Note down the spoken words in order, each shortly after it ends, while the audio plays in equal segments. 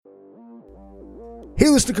Hey,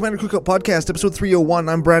 listen to Commander Cookout Podcast, episode 301.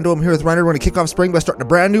 I'm Brando. I'm here with Reiner. We're going to kick off spring by starting a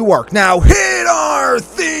brand new arc. Now, hit our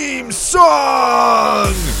theme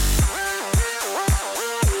song!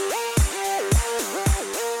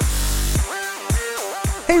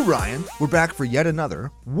 Hey, Ryan. We're back for yet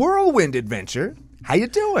another whirlwind adventure. How you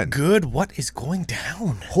doing? Good. What is going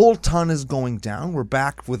down? Whole ton is going down. We're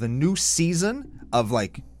back with a new season of,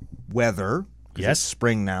 weather. Yes. It's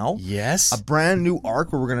spring now. Yes. A brand new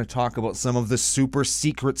arc where we're going to talk about some of the super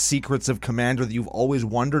secrets of Commander that you've always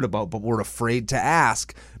wondered about but were afraid to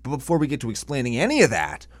ask. But before we get to explaining any of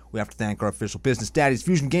that, we have to thank our official business daddies,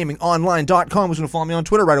 FusionGamingOnline.com, who's going to follow me on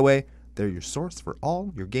Twitter right away. They're your source for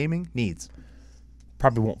all your gaming needs.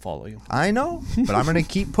 Probably won't follow you. I know, but I'm going to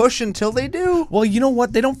keep pushing till they do. Well, you know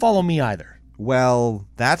what? They don't follow me either. Well,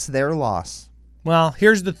 that's their loss. Well,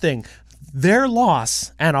 here's the thing. Their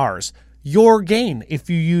loss and ours. Your gain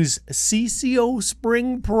if you use CCO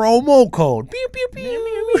Spring promo code. Pew, pew,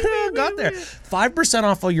 pew. Got there. 5%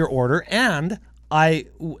 off of your order. And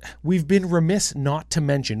we've been remiss not to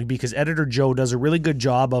mention, because Editor Joe does a really good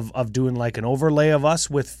job of doing like an overlay of us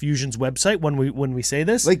with Fusion's website when we say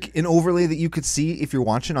this. Like an overlay that you could see if you're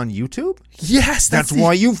watching on YouTube? Yes. That's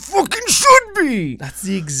why you fucking should be. That's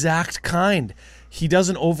the exact kind. He does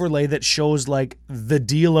an overlay that shows like the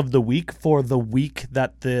deal of the week for the week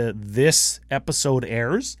that this episode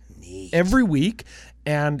airs. Neat. Every week.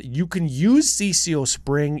 And you can use CCO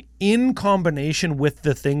Spring in combination with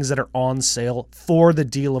the things that are on sale for the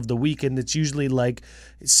deal of the week. And it's usually like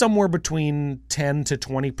somewhere between 10 to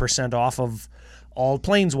 20% off of all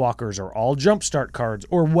Planeswalkers or all Jumpstart cards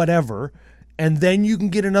or whatever. And then you can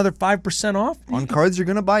get another 5% off. On cards you're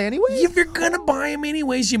going to buy anyway? If you're going to buy them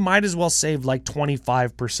anyways, you might as well save like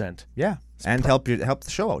 25%. Yeah. And help the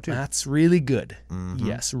show out too. That's really good. Mm-hmm.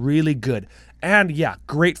 Yes, really good. And yeah,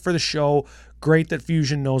 great for the show. Great that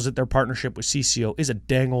Fusion knows that their partnership with CCO is a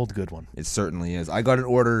dang old good one. It certainly is. I got an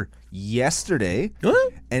order yesterday,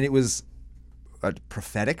 and it was a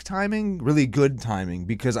prophetic timing, really good timing,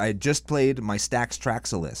 because I had just played my Stacks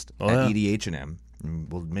Traxalist at EDH&M.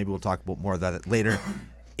 Maybe we'll talk about more of that later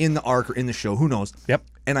in the arc or in the show. Who knows? Yep.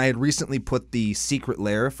 And I had recently put the Secret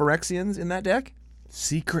Lair Phyrexians in that deck.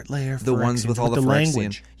 Secret Lair Phyrexians. The ones with all the Phyrexian.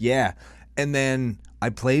 language. Yeah. And then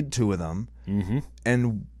I played two of them,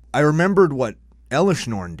 and I remembered what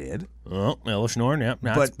Elishnorn did. Oh, Elishnorn, yep.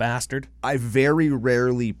 That's bastard. I very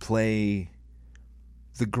rarely play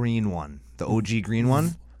the green one, the OG green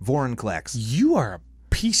one, Vorinclex. You are a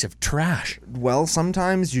piece of trash. Well,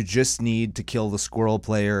 sometimes you just need to kill the squirrel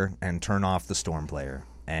player and turn off the storm player,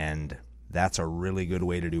 and that's a really good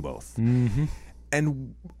way to do both. Mm-hmm.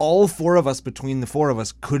 And all four of us, between the four of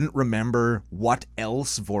us, couldn't remember what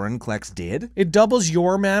else Vorinclex did. It doubles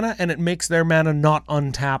your mana, and it makes their mana not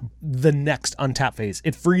untap the next untap phase.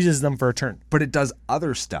 It freezes them for a turn. But it does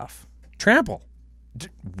other stuff. Trample.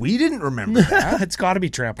 We didn't remember that. It's got to be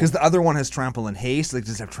trample. Because the other one has trample and haste. Like,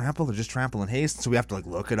 does it have trample or just trample and haste? So we have to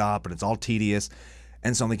look it up, and it's all tedious.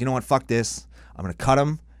 And so I'm like, you know what? Fuck this. I'm going to cut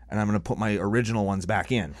them, and I'm going to put my original ones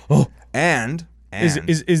back in. Oh. And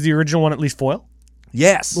Is the original one at least foil?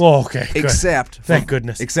 Yes. Oh, okay. Good. Thank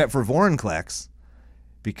goodness. Except for Vorinclex,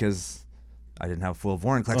 because I didn't have full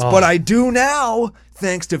Vorinclex. Oh. But I do now,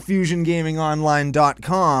 thanks to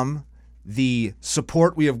FusionGamingOnline.com, the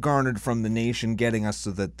support we have garnered from the nation getting us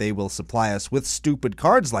so that they will supply us with stupid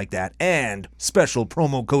cards like that, and special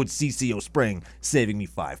promo code CCO Spring, saving me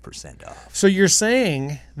 5% off. So you're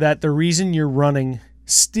saying that the reason you're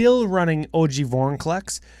still running OG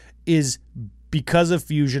Vorinclex is because of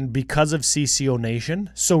Fusion, because of CCO Nation.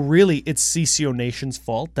 So really, it's CCO Nation's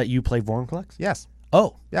fault that you play Vorinclex? Yes.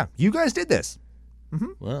 Oh. Yeah. You guys did this.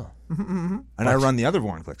 Mm-hmm. Well. Mm-hmm. And I run the other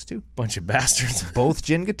Vorinclex too. Bunch of bastards. Both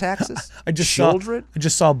Jin-Gitaxis. I just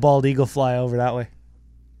saw a bald eagle fly over that way.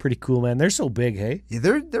 Pretty cool, man. They're so big, hey? Yeah,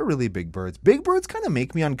 they're really big birds. Big birds kind of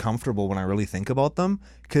make me uncomfortable when I really think about them,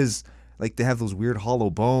 because they have those weird hollow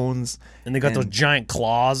bones. And they got those giant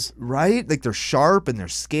claws. Right? They're sharp and they're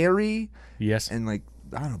scary. Yes. And I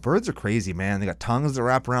don't know, birds are crazy, man. They got tongues that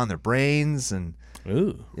wrap around their brains. And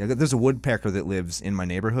ooh. Yeah, there's a woodpecker that lives in my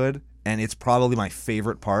neighborhood, and it's probably my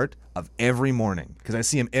favorite part of every morning, because I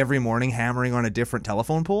see him every morning hammering on a different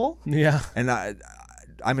telephone pole. Yeah. And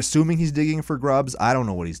I'm assuming he's digging for grubs. I don't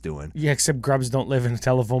know what he's doing. Yeah, except grubs don't live in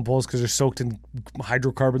telephone poles because they're soaked in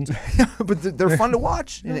hydrocarbons. Yeah, but they're fun to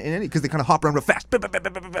watch because they kind of hop around real fast.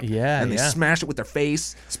 Yeah, and they smash it with their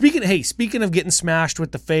face. Speaking of getting smashed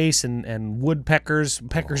with the face and woodpeckers,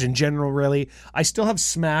 in general, really, I still have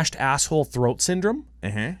smashed asshole throat syndrome.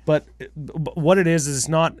 But what it is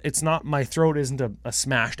it's not my throat isn't a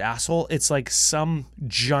smashed asshole. It's like some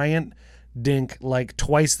giant dink like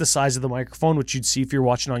twice the size of the microphone, which you'd see if you're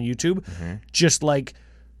watching on YouTube, just like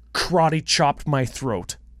karate chopped my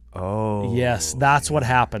throat. Oh. Yes, that's what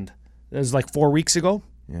happened. It was like 4 weeks ago.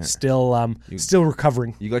 Yeah. Still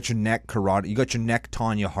recovering. You got your neck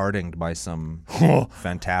Tanya Harding'd by some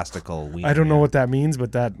fantastical weed. I don't know what that means,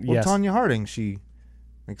 but that Well, yes. Tanya Harding, she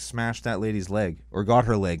smashed that lady's leg or got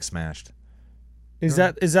her leg smashed. Is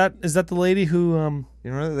that the lady who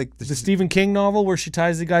You know, like the Stephen King novel where she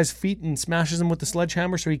ties the guy's feet and smashes him with the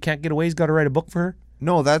sledgehammer so he can't get away? He's got to write a book for her.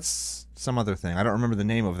 No, that's some other thing. I don't remember the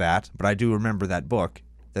name of that, but I do remember that book.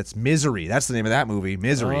 That's Misery. That's the name of that movie,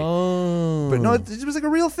 Misery. Oh. But no, it was like a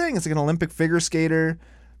real thing. It's like an Olympic figure skater.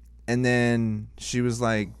 And then she was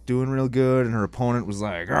like doing real good, and her opponent was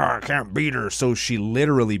like, I can't beat her. So she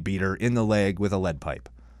literally beat her in the leg with a lead pipe.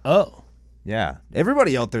 Oh. Yeah.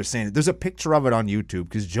 Everybody out there saying it. There's a picture of it on YouTube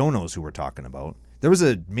because Joe knows who we're talking about. There was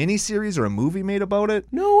a mini-series or a movie made about it.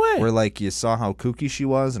 No way. Where like you saw how kooky she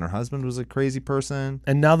was and her husband was a crazy person.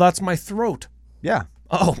 And now that's my throat. Yeah.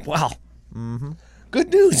 Oh, wow. Mm-hmm.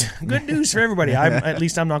 Good news. Good news for everybody. At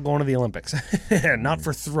least I'm not going to the Olympics. Not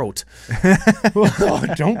for throat. Oh,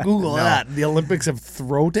 don't Google that. The Olympics of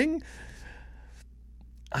throating?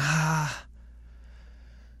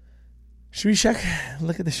 Should we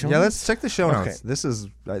look at the show Yeah, notes? let's check the show Okay. notes. This is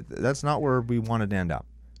that's not where we wanted to end up.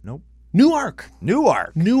 Nope. Newark.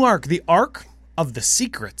 Newark. Newark. The Ark of the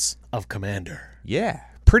Secrets of Commander. Yeah.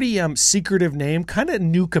 Pretty secretive name. Kind of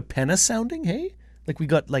New Capenna sounding, hey? Like we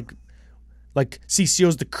got like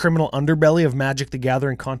CCO's the criminal underbelly of Magic the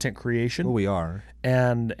Gathering content creation. Well, we are.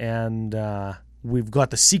 And we've got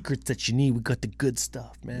the secrets that you need. We got the good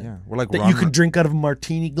stuff, man. Yeah. We're like that you can drink out of a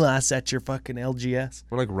martini glass at your fucking LGS.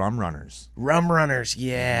 We're like rum runners. Rum runners,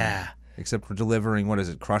 yeah. Except we're delivering, what is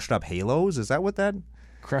it, crushed up halos? Is that what that?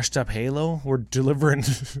 Crushed up Halo. We're delivering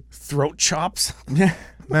throat chops. Yeah.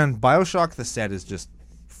 Man, BioShock the set is just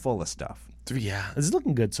full of stuff. Yeah, it's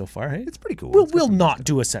looking good so far, hey? It's pretty cool. We'll not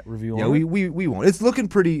do a set review Yeah, on it. we won't. It's looking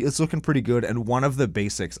pretty good, and one of the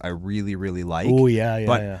basics I really, really like. Oh,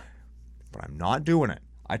 yeah. But I'm not doing it.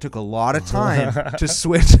 I took a lot of time to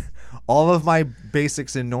switch all of my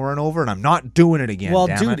basics in Norrin over, and I'm not doing it again. Well,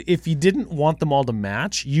 damn dude, it. if you didn't want them all to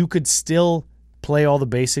match, you could still play all the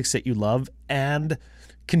basics that you love and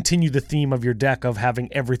continue the theme of your deck of having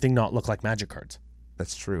everything not look like Magic cards.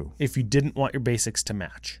 That's true. If you didn't want your basics to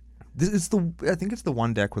match. I think it's the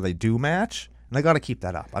one deck where they do match, and I got to keep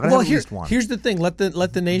that up. I got to have at least one. Here's the thing: let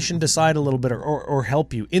the nation decide a little bit, or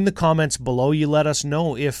help you in the comments below. You let us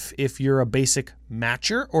know if you're a basic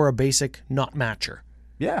matcher or a basic not matcher.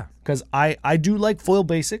 Yeah, because I do like foil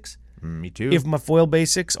basics. Me too. If my foil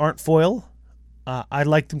basics aren't foil, I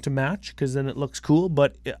like them to match because then it looks cool.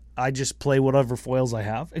 But I just play whatever foils I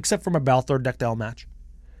have, except for my Balthor deck that'll match.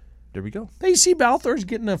 There we go. Hey, you see Balthor's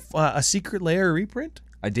getting a secret layer reprint.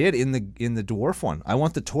 I did in the dwarf one. I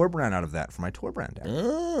want the Torbrand out of that for my Torbrand deck.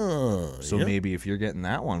 Oh, so maybe if you're getting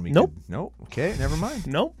that one, we Nope. could... Nope. Okay, never mind.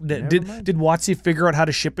 Nope. Never mind. Did WotC figure out how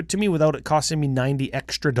to ship it to me without it costing me $90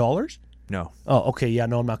 extra? No. Oh, okay. Yeah,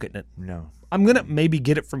 no, I'm not getting it. No. I'm going to maybe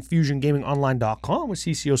get it from FusionGamingOnline.com with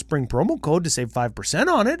CCO Spring promo code to save 5%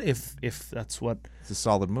 on it if that's what... It's a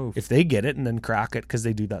solid move. If they get it and then crack it, because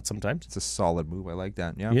they do that sometimes. It's a solid move. I like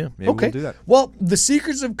that. Yeah. Maybe Okay. we'll do that. Well, the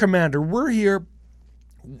Secrets of Commander, we're here.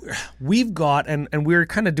 We've got, and we were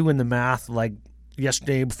kind of doing the math like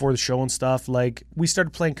yesterday before the show and stuff. Like, we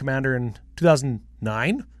started playing Commander in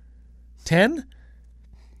 2009, 10.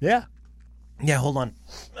 Yeah, hold on.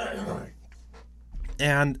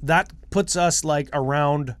 And that puts us like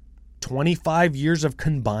around 25 years of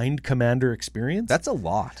combined Commander experience. That's a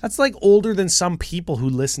lot. That's like older than some people who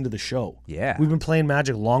listen to the show. Yeah. We've been playing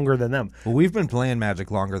Magic longer than them. Well, we've been playing Magic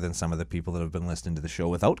longer than some of the people that have been listening to the show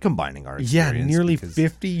without combining our Yeah, experience. nearly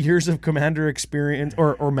 50 years of Commander experience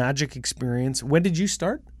or Magic experience. When did you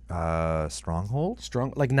start? Stronghold?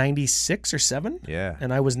 Like 96 or 7? Yeah.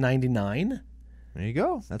 And I was 99. There you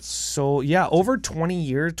go. That's So, yeah, over 20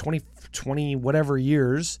 years, 20 whatever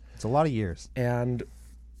years. a lot of years. And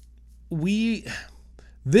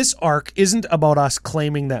this arc isn't about us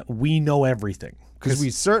claiming that we know everything. Because we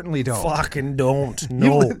certainly don't. Fucking don't.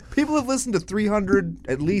 No. People have listened to 300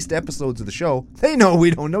 at least episodes of the show. They know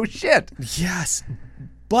we don't know shit. Yes.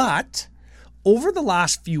 But over the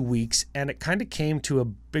last few weeks, and it kind of came to a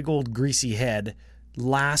big old greasy head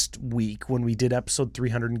last week when we did episode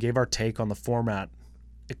 300 and gave our take on the format,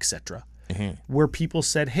 etc., where people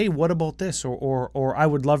said, hey, what about this? Or I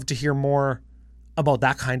would love to hear more about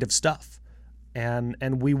that kind of stuff.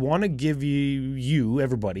 And we want to give you,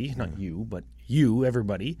 everybody, not you, but you,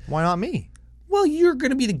 everybody. Why not me? Well, you're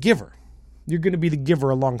going to be the giver. You're going to be the giver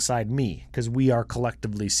alongside me because we are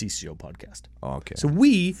collectively CCO Podcast. Okay. So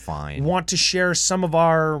we Fine. want to share some of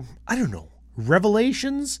our, I don't know,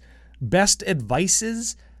 revelations, best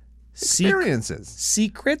advices, Experiences.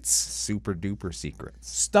 secrets, Super duper secrets.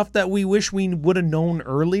 stuff that we wish we would have known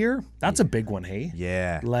earlier. That's a big one, hey?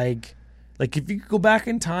 Yeah. Like if you could go back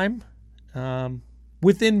in time,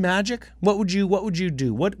 within Magic, what would you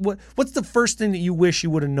do? What's the first thing that you wish you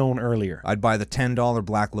would have known earlier? I'd buy the $10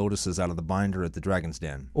 Black Lotuses out of the binder at the Dragon's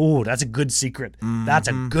Den. Oh, that's a good secret. That's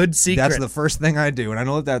a good secret. That's the first thing I do, and I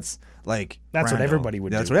know that's like That's what rando. everybody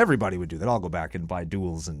would That's do. what everybody would do. That I'll go back and buy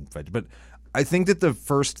duels and fight. But I think that the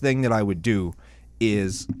first thing that I would do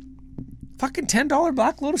is Fucking $10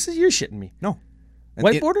 Black Lotuses? You're shitting me. no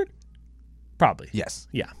Whiteboarded? Probably. yes,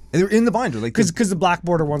 Yeah. and they're in the binder. Like Because the black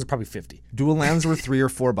border ones are probably 50. dual lands were $3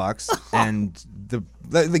 or $4, and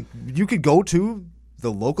like you could go to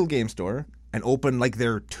the local game store and open like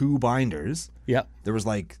their 2 binders. Yep. There was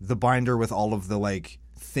like the binder with all of the like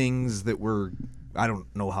things that were, I don't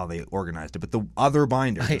know how they organized it, but the other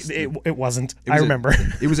binder. It wasn't. It I was remember.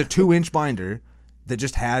 It was a 2-inch binder that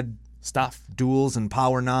just had Stuff. duels and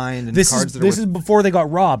Power 9 and This cards is that are before they got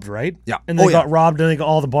robbed, right? Yeah. And they Oh, got yeah. robbed and they got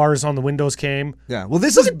all the bars on the windows came. yeah. Well,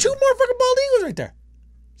 this Look is. at 2 more fucking bald eagles right there.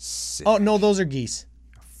 Sick. Oh, no, those are geese.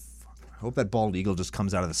 I hope that bald eagle just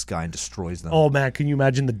comes out of the sky and destroys them. Oh, man, can you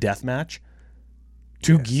imagine the death match?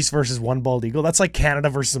 2 geese versus 1 bald eagle. That's like Canada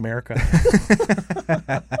versus America.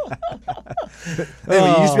 Anyway,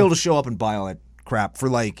 you used to be able to show up and buy all that crap for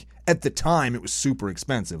like, at the time, it was super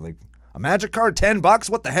expensive. Like a Magic card, $10.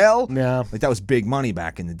 What the hell? Yeah. Like that was big money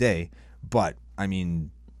back in the day. But I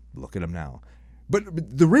mean, look at them now.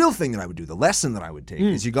 But the real thing that I would do, the lesson that I would take,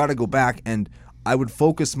 is you got to go back and I would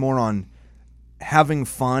focus more on having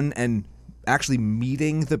fun and actually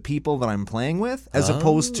meeting the people that I'm playing with, as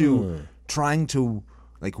opposed to trying to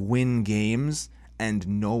like win games and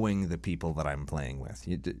knowing the people that I'm playing with.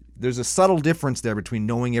 There's a subtle difference there between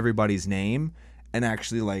knowing everybody's name and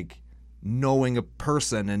actually like knowing a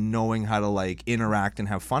person and knowing how to like interact and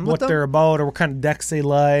have fun with What them. they're about or what kind of decks they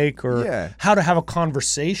like or Yeah. how to have a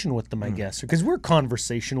conversation with them, I guess. Because we're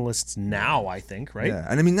conversationalists now, I think, right? Yeah,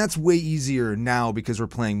 and I mean that's way easier now because we're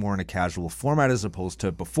playing more in a casual format as opposed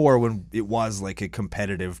to before when it was like a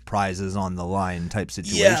competitive prizes on the line type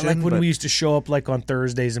situation. Yeah, like when but- we used to show up like on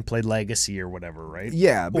Thursdays and play Legacy or whatever, right?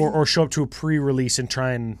 Yeah, but- or show up to a pre-release and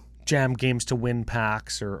try and jam games to win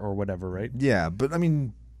packs or whatever, right? Yeah, but I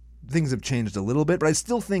mean, things have changed a little bit, but I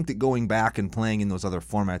still think that going back and playing in those other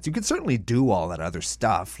formats, you could certainly do all that other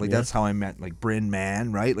stuff. Like that's how I met like Bryn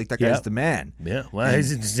Man, right? Like that guy's Yep. the man. Yeah, well,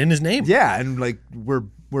 it's in his name. Yeah, and like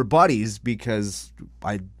we're buddies because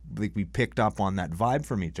we picked up on that vibe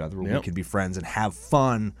from each other where we Yep. can be friends and have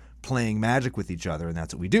fun playing Magic with each other, and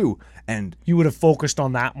that's what we do. And You would have focused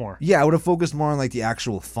on that more. yeah, I would have focused more on like the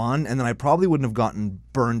actual fun, and then I probably wouldn't have gotten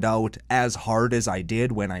burned out as hard as I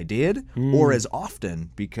did when I did, or as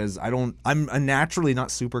often, because I'm a naturally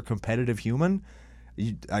not super competitive human.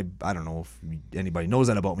 I don't know if anybody knows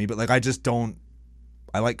that about me, but like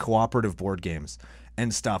I like cooperative board games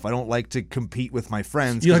and stuff. I don't like to compete with my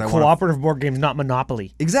friends. You 'cause like I wanna- cooperative board games, not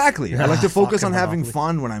Monopoly. Exactly. I like to focus on fucking having Monopoly.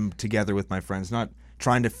 fun when I'm together with my friends, not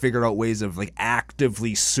trying to figure out ways of like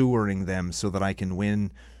actively sewering them so that I can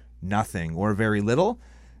win nothing or very little.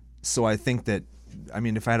 So I think that, I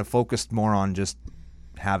mean, if I had focused more on just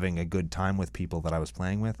having a good time with people that I was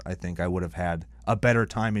playing with, I think I would have had a better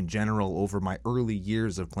time in general over my early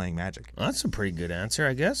years of playing Magic. That's a pretty good answer,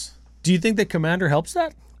 I guess. Do you think that Commander helps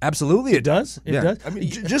that? Absolutely, it does? It does? I mean,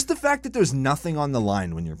 just the fact that there's nothing on the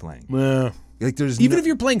line when you're playing. Well, Like there's even no- if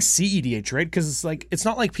you're playing CEDH, right? Because it's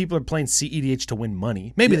not like people are playing CEDH to win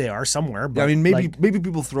money. Maybe they are somewhere. But I mean, maybe like, maybe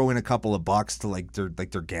people throw in a couple of bucks to like they're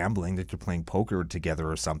gambling, that they're playing poker together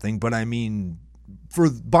or something. But I mean, for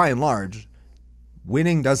by and large,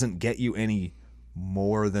 winning doesn't get you any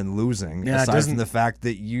more than losing. Yeah, it aside doesn't- from the fact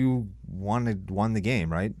that you won the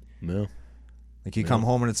game, right? no. Like you come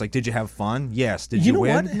home and it's like, did you have fun? Yes. Did You you know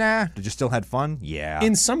win? what? Nah. Did you still had fun? Yeah.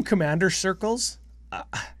 In some Commander circles,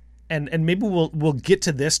 and maybe we'll get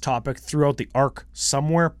to this topic throughout the arc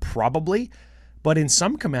somewhere, probably. But in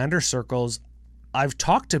some Commander circles, I've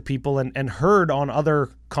talked to people and heard on other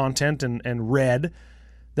content and read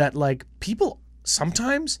that like people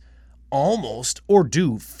sometimes almost or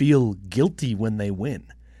do feel guilty when they win.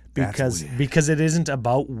 Because it isn't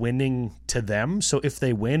about winning to them. So if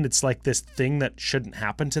they win, it's like this thing that shouldn't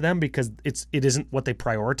happen to them because it isn't what they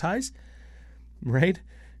prioritize. Right?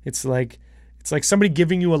 It's like somebody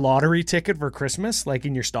giving you a lottery ticket for Christmas, like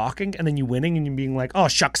in your stocking, and then you winning and you being like, oh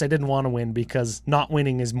shucks, I didn't want to win because not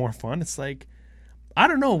winning is more fun. It's like, I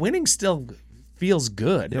don't know, winning still feels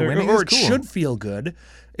good, winning or is it cool. should feel good,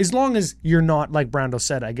 as long as you're not, like Brando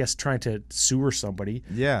said, I guess, trying to sewer somebody.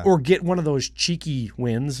 Yeah. Or get one of those cheeky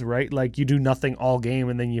wins, right? Like you do nothing all game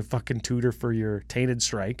and then you fucking tutor for your tainted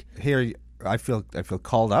strike. Here, I feel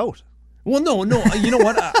called out. Well, no. You know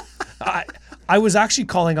what? I was actually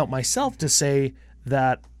calling out myself to say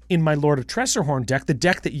that in my Lord of Tressorhorn deck, the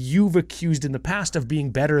deck that you've accused in the past of being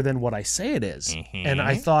better than what I say it is. And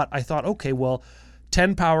I thought, okay, well,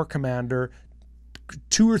 10 power commander,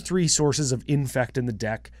 2 or 3 sources of infect in the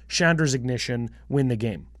deck, Chandra's Ignition, win the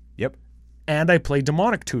game. Yep. And I play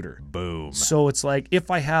Demonic Tutor. Boom. So it's like if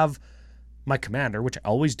I have my commander, which I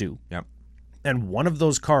always do, Yep. and one of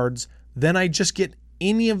those cards, then I just get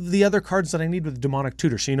any of the other cards that I need with Demonic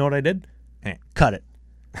Tutor. So you know what I did? Cut it.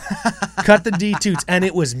 Cut the D-toots. And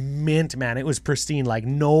it was mint, man. It was pristine. Like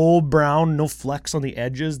no brown, no flecks on the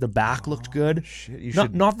edges. The back looked good.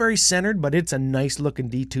 Shit, Not very centered, but it's a nice looking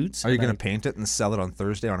D-toots. Are you going to paint it and sell it on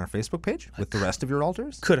Thursday on our Facebook page with the rest of your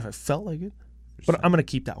altars? Could have. I felt like it. But I'm going to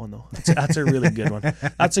keep that one, though. That's a really good one.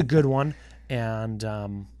 That's a good one. And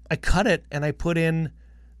I cut it, and I put in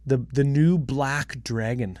the new black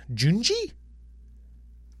dragon. Junji?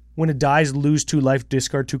 When it dies, lose 2 life,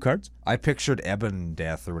 discard 2 cards? I pictured Ebon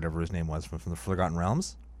Death or whatever his name was from the Forgotten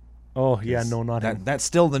Realms. Oh, yeah, no, not him. That's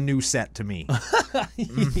still the new set to me.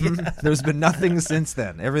 There's been nothing since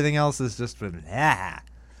then. Everything else has just been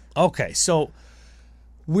Okay, so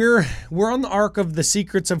we're on the arc of the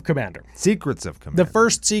secrets of Commander. Secrets of Commander. The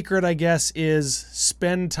first secret, I guess, is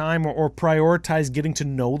spend time or prioritize getting to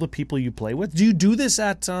know the people you play with. Do you do this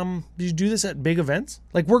at big events?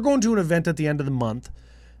 Like we're going to an event at the end of the month.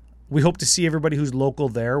 We hope to see everybody who's local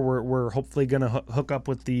there. We're hopefully going to hook up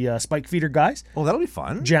with the Spike Feeder guys. Oh, that'll be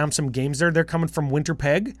fun. Jam some games there. They're coming from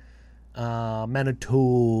Winterpeg,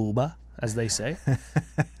 Manitoba, as they say.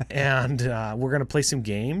 And we're going to play some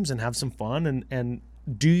games and have some fun. And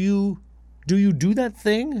do you do that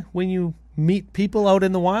thing when you meet people out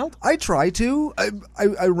in the wild? I try to.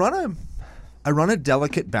 I run a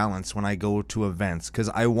delicate balance when I go to events because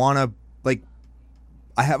I want to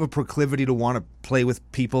I have a proclivity to want to play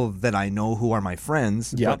with people that I know who are my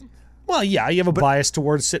friends. Yep. Well, yeah, you have a bias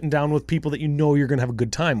towards sitting down with people that you know you're going to have a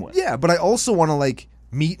good time with. Yeah, but I also want to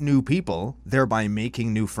meet new people, thereby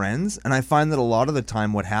making new friends. And I find that a lot of the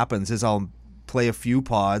time what happens is I'll play a few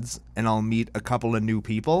pods and I'll meet a couple of new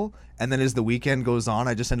people. And then as the weekend goes on,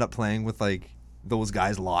 I just end up playing with those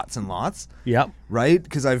guys lots and lots. Yep. Right?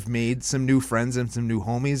 Because I've made some new friends and some new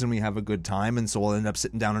homies and we have a good time. And so I'll end up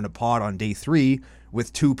sitting down in a pod on day 3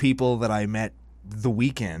 with 2 people that I met the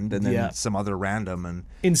weekend and then some other random. And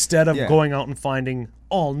instead of going out and finding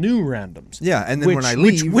all new randoms. Yeah, and then when I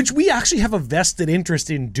leave... Which we actually have a vested interest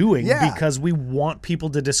in doing because we want people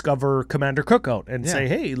to discover Commander Cookout and say,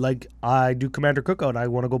 hey, I do Commander Cookout. I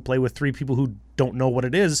want to go play with 3 people who don't know what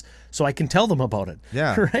it is so I can tell them about it.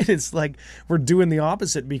 Yeah. Right? It's like we're doing the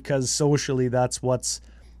opposite because socially that's what's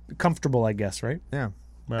comfortable, I guess, right? Yeah.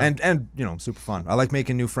 And super fun. I like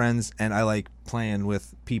making new friends and I like playing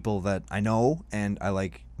with people that I know and I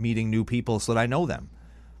like meeting new people so that I know them.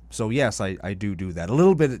 So yes, I do that a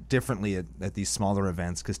little bit differently at these smaller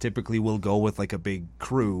events because typically we'll go with a big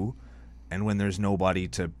crew and when there's nobody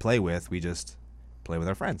to play with, we just play with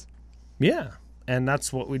our friends. Yeah. And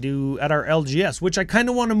that's what we do at our LGS, which I kind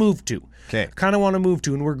of want to move to. Okay.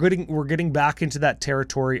 And we're getting back into that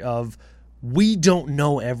territory of we don't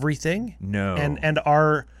know everything. No. And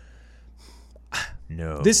our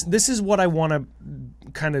no. This is what I want to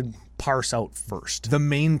kind of parse out first. The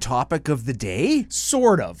main topic of the day?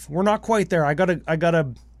 Sort of. We're not quite there. We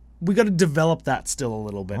gotta develop that still a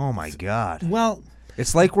little bit. Oh my God. Well,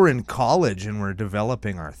 it's like we're in college and we're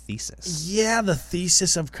developing our thesis. Yeah, the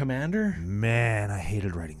thesis of Commander. Man, I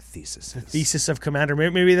hated writing theses. Thesis of Commander.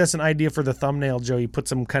 Maybe that's an idea for the thumbnail, Joe. You put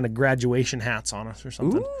some kind of graduation hats on us or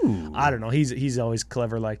something. Ooh. I don't know. He's always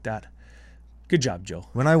clever like that. Good job, Joe.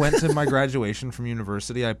 When I went to my graduation from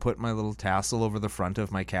university, I put my little tassel over the front of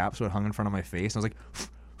my cap so it hung in front of my face. I was like...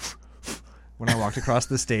 When I walked across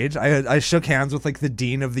the stage, I shook hands with the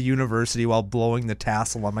dean of the university while blowing the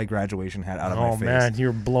tassel on my graduation hat out of my face. Oh man,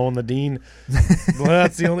 you're blowing the dean. Well,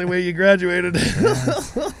 that's the only way you graduated.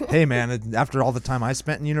 Hey man, after all the time I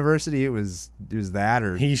spent in university, it was that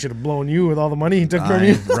or he should have blown you with all the money he took from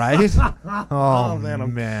you, right? Oh man,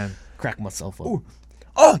 I'm cracking myself up. Ooh.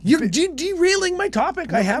 Oh, you're derailing my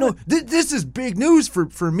topic. I haven't. No, this is big news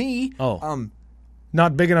for me. Oh,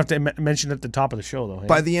 not big enough to mention at the top of the show, though. Hey?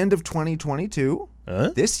 By the end of 2022,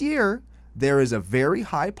 this year, there is a very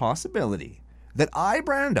high possibility that I,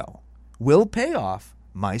 Brando, will pay off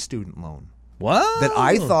my student loan. What? That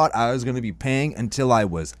I thought I was going to be paying until I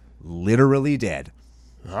was literally dead.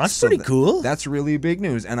 That's pretty cool. That's really big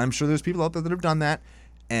news. And I'm sure there's people out there that have done that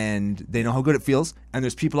and they know how good it feels. And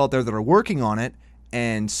there's people out there that are working on it.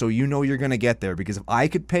 And so you know you're going to get there, because if I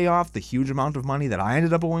could pay off the huge amount of money that I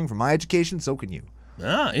ended up owing for my education, so can you.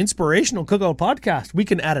 Inspirational Cookout Podcast. We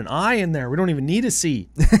can add an I in there. We don't even need a C.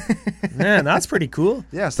 Man, that's pretty cool.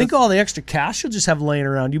 Yeah, so think of all the extra cash you'll just have laying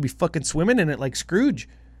around. You'll be fucking swimming in it like Scrooge.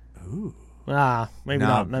 Ooh. Maybe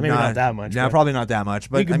not that much. No, probably not that much.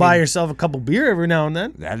 But you could buy yourself a couple beer every now and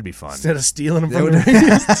then. That'd be fun. Instead of stealing them from the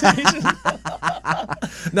radio station.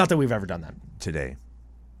 Not that we've ever done that. Today.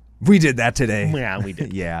 We did that today. Yeah, we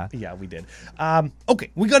did. Yeah. Yeah, we did.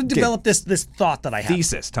 Okay, we got to develop this thought that I have.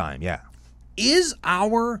 Thesis time, yeah. Is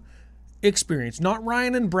our experience, not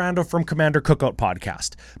Ryan and Brando from Commander Cookout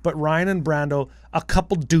Podcast, but Ryan and Brando, a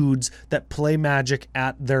couple dudes that play Magic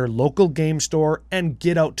at their local game store and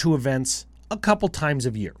get out to events a couple times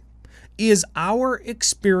a year. Is our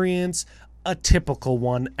experience a typical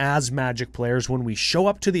one as Magic players when we show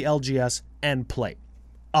up to the LGS and play?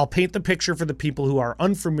 I'll paint the picture for the people who are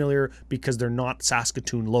unfamiliar because they're not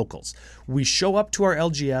Saskatoon locals. We show up to our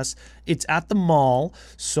LGS. It's at the mall,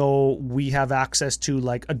 so we have access to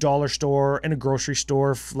like a dollar store and a grocery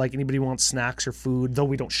store if like anybody wants snacks or food, though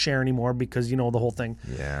we don't share anymore because, you know, the whole thing.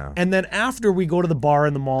 Yeah. And then after we go to the bar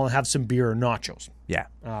in the mall and have some beer or nachos. Yeah.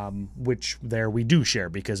 Which there we do share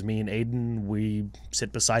because me and Aiden, we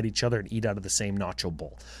sit beside each other and eat out of the same nacho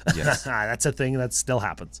bowl. Yes. That's a thing that still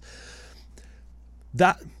happens.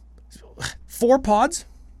 That 4 pods,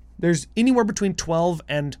 there's anywhere between 12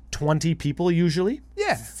 and 20 people usually.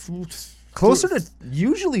 Yeah. Closer to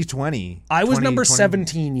usually 20. I was 20, number 20.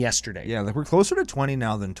 17 yesterday. Yeah, like we're closer to 20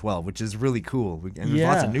 now than 12, which is really cool. And there's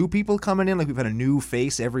lots of Yeah. new people coming in. Like we've had a new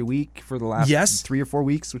face every week for the last 3 or 4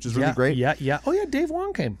 weeks, which is really great. Yeah. Oh, yeah, Dave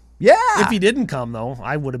Wong came. Yeah. If he didn't come, though,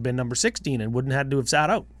 I would have been number 16 and wouldn't have had to have sat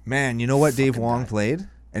out. Man, you know what Dave Wong played?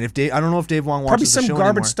 And if Dave, I don't know if Dave Wong watches Probably the some show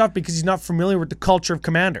garbage anymore. stuff because he's not familiar with the culture of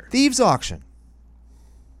Commander. Thieves Auction.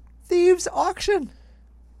 Thieves Auction.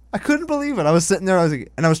 I couldn't believe it. I was sitting there,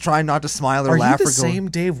 I was trying not to smile or Are laugh. you the or going, same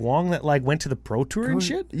Dave Wong that like went to the Pro Tour and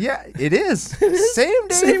shit? Yeah, it is. Same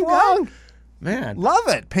Dave Same guy? Wong. Man. Love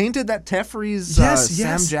it. Painted that Tefri's Yes.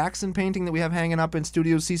 Sam Jackson painting that we have hanging up in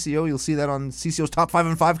Studio CCO. You'll see that on CCO's Top 5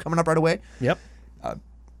 and 5 coming up right away. Yep.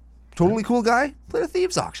 Totally cool guy. Played a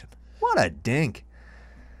Thieves Auction. What a dink.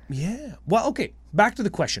 Yeah. Well, okay. Back to the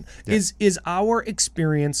question. Yeah. Is our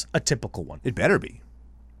experience a typical one? It better be.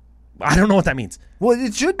 I don't know what that means. Well,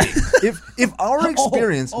 it should be. if our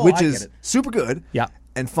experience, which I is get it. super good, Yeah.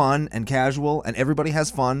 and fun and casual, and everybody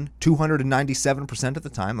has fun 297% of the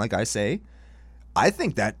time, like I say, I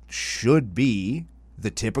think that should be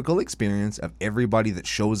the typical experience of everybody that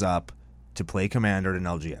shows up to play Commander at an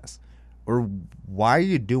LGS. Or why are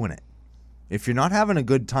you doing it? If you're not having a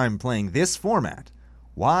good time playing this format,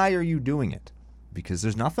 why are you doing it? Because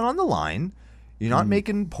there's nothing on the line. You're not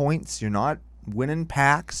making points. You're not winning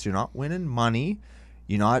packs. You're not winning money.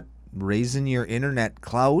 You're not raising your internet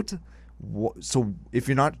clout. So if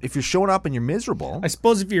you're showing up and you're miserable, I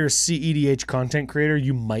suppose if you're a CEDH content creator,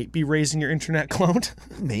 you might be raising your internet clout.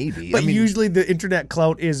 maybe. But usually the internet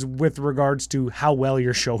clout is with regards to how well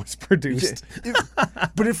your show is produced.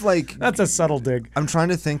 But if like That's a subtle dig. I'm trying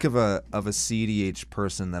to think of a CDH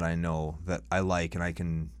person that I know that I like and I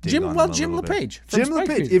can dig on them Jim a little bit. LePage from Jim Spike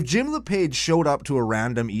LePage. Feed. If Jim LePage showed up to a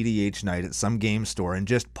random EDH night at some game store and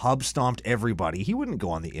just pub stomped everybody, he wouldn't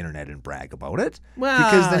go on the internet and brag about it.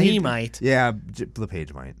 Well, he might. Yeah,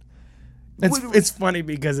 LePage might. It's funny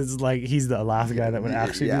because it's like he's the last guy that would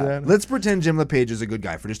actually do that. Let's pretend Jim LePage is a good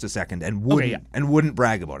guy for just a second and wouldn't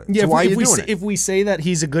brag about it. Yeah, so why are you if doing it? If we say that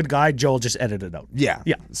he's a good guy, Joel just edit it out. Yeah.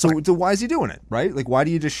 Yeah. So why is he doing it, right? Like, why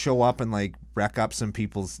do you just show up and, like, wreck up some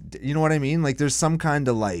people's... You know what I mean? Like, there's some kind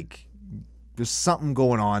of, like... There's something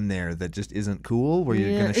going on there that just isn't cool where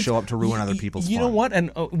you're going to show up to ruin other people's fun. You know what?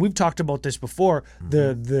 And we've talked about this before.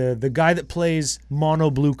 The guy that plays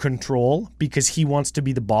mono blue control because he wants to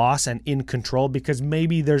be the boss and in control because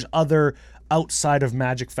maybe there's other outside of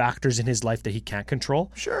Magic factors in his life that he can't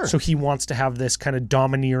control. Sure. So he wants to have this kind of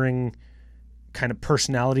domineering kind of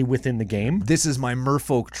personality within the game. This is my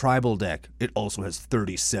Merfolk tribal deck. It also has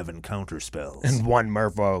 37 counter spells. And one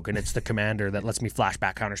Merfolk, and it's the commander that lets me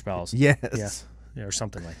flashback counter spells. Yes. Yeah, or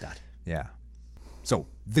something like that. Yeah. So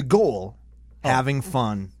the goal, having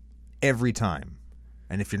fun every time.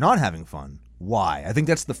 And if you're not having fun, why? I think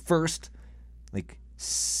that's the first, like,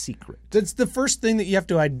 secret. That's the first thing that you have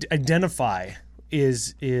to identify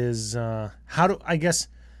is how do, I guess,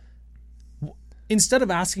 instead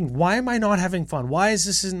of asking, why am I not having fun? Why is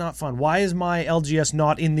this not fun? Why is my LGS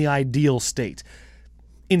not in the ideal state?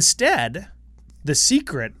 Instead, the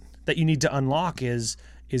secret that you need to unlock is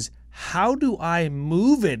is how do I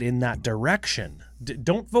move it in that direction?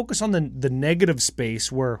 Don't focus on the negative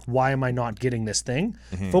space where why am I not getting this thing?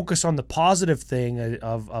 Focus on the positive thing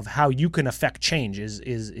of how you can affect change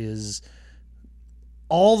is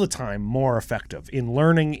all the time more effective in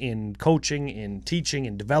learning, in coaching, in teaching,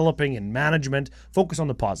 in developing, in management. Focus on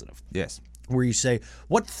the positive. Yes. Where you say,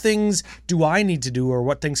 what things do I need to do or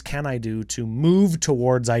what things can I do to move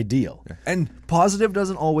towards ideal? And positive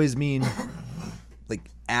doesn't always mean like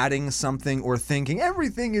adding something or thinking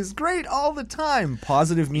everything is great all the time.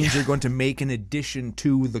 Positive means you're going to make an addition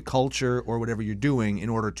to the culture or whatever you're doing in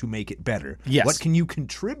order to make it better. Yes. What can you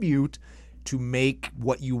contribute to make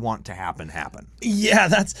what you want to happen? Yeah,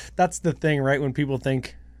 that's the thing, right? When people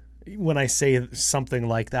think, when I say something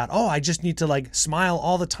like that, oh, I just need to like smile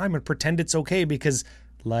all the time and pretend it's okay because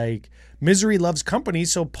like misery loves company,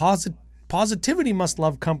 so positivity must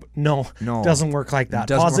love company. No, doesn't work like that.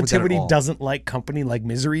 Positivity doesn't like company like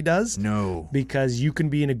misery does. No. Because you can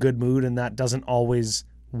be in a good mood and that doesn't always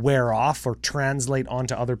wear off or translate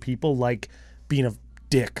onto other people like being a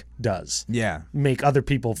dick does. Yeah. Make other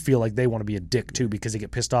people feel like they want to be a dick too because they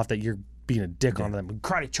get pissed off that you're being a dick on them and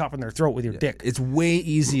karate chopping their throat with your dick. It's way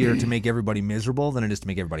easier to make everybody miserable than it is to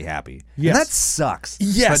make everybody happy. Yes. And that sucks.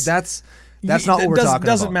 Yes. But that's not what we're talking about.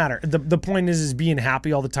 Doesn't matter. The point is being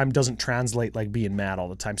happy all the time doesn't translate like being mad all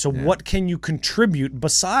the time. So what can you contribute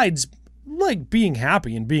besides like being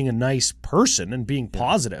happy and being a nice person and being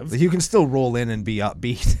positive? You can still roll in and be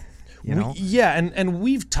upbeat, you know? And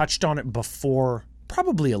we've touched on it before,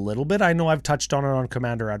 probably a little bit. I know I've touched on it on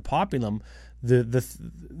Commander Ad Populum.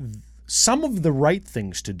 Some of the right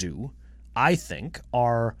things to do, I think,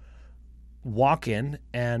 are walk in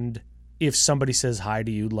and if somebody says hi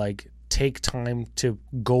to you, like take time to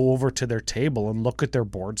go over to their table and look at their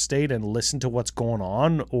board state and listen to what's going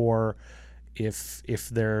on. Or if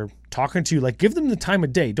they're talking to you, like give them the time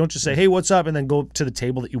of day. Don't just say, hey, what's up? And then go to the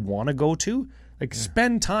table that you want to go to. Like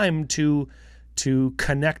spend time to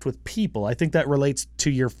connect with people. I think that relates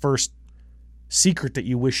to your first secret that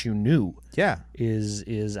you wish you knew. Yeah.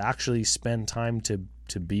 Is actually spend time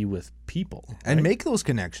to be with people. Right? And make those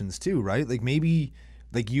connections too, right? Like maybe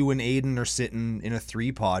like you and Aiden are sitting in a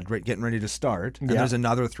 3-pod right, getting ready to start. And there's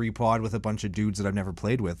another 3-pod with a bunch of dudes that I've never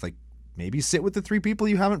played with. Like maybe sit with the 3 people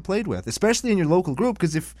you haven't played with, especially in your local group,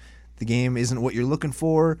 because if the game isn't what you're looking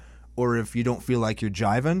for or if you don't feel like you're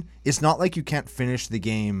jiving, it's not like you can't finish the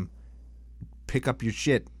game, pick up your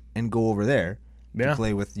shit and go over there. To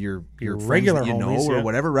play with your friends regular that you know homies, or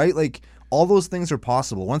whatever, right? Like all those things are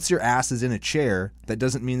possible. Once your ass is in a chair, that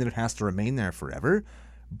doesn't mean that it has to remain there forever.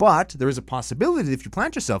 But there is a possibility that if you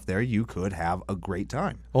plant yourself there, you could have a great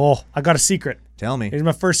time. Oh, I got a secret. Tell me. Here's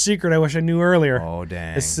my first secret I wish I knew earlier. Oh,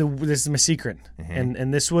 dang. This is my secret.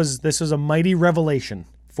 And this was a mighty revelation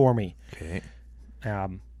for me. Okay.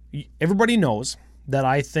 Everybody knows that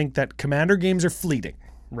I think that Commander games are fleeting,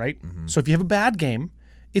 right? So if you have a bad game,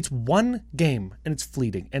 it's one game and it's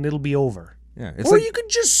fleeting and it'll be over. Yeah. Or you could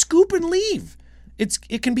just scoop and leave.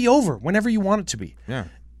 It can be over whenever you want it to be. Yeah.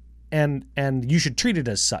 And you should treat it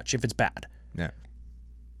as such if it's bad. Yeah.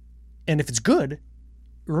 And if it's good,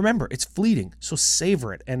 remember it's fleeting. So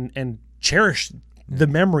savor it and cherish the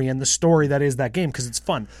memory and the story that is that game because it's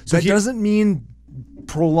fun. So that doesn't mean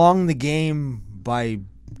prolong the game by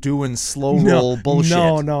doing slow roll bullshit.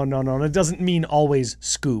 No. It doesn't mean always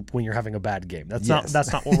scoop when you're having a bad game. That's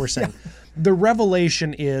not what we're saying. The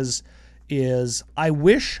revelation is I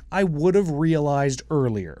wish I would have realized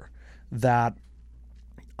earlier that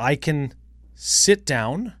I can sit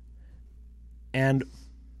down and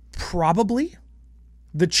probably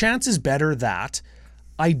the chance is better that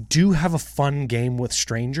I do have a fun game with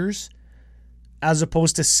strangers as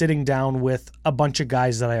opposed to sitting down with a bunch of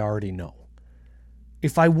guys that I already know.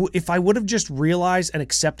 If I would have just realized and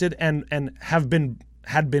accepted and had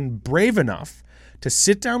been brave enough to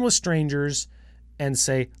sit down with strangers and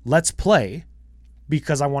say, let's play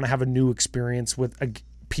because I want to have a new experience with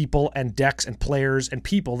people and decks and players and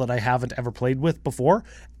people that I haven't ever played with before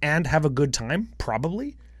and have a good time,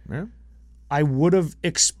 probably, I would have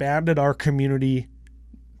expanded our community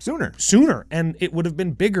sooner and it would have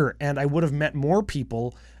been bigger and I would have met more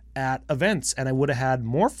people at events and I would have had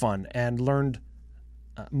more fun and learned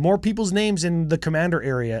more people's names in the Commander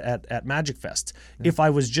area at Magic Fest if I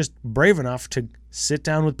was just brave enough to sit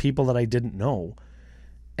down with people that I didn't know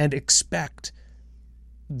and expect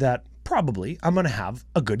that probably I'm going to have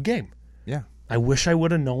a good game. Yeah. I wish I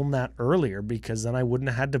would have known that earlier because then I wouldn't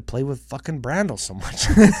have had to play with fucking Brandel so much.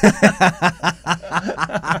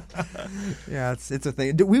 Yeah, it's a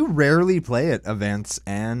thing. We rarely play at events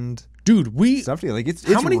and dude, stuff. Like it's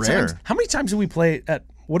how many rare. times? How many times do we play at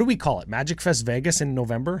what do we call it? Magic Fest Vegas in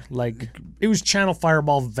November? Like, it was Channel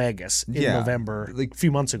Fireball Vegas in November a few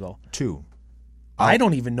months ago. 2. I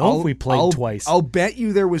don't even know if we played twice. I'll bet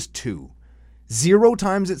you there was 2. 0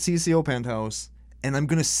 times at CCO Penthouse, and I'm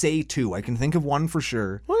going to say 2. I can think of one for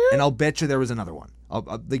sure, and I'll bet you there was another one.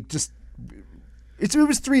 It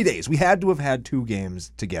was 3 days. We had to have had 2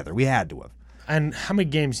 games together. We had to have. And how many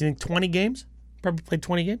games? You think 20 games? Probably played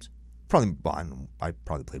 20 games? I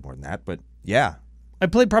probably played more than that, but yeah. I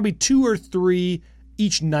played probably 2 or 3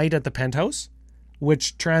 each night at the Penthouse,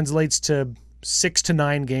 which translates to 6 to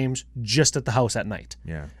 9 games just at the house at night.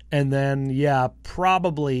 Yeah. And then,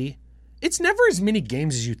 probably... It's never as many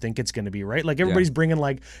games as you think it's going to be, right? Like, everybody's bringing,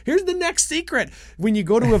 like, here's the next secret. When you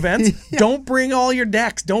go to events, don't bring all your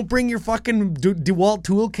decks. Don't bring your fucking DeWalt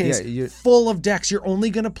tool case full of decks. You're only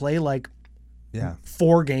going to play, like,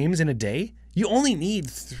 4 games in a day. You only need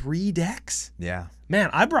 3 decks. Yeah. Man,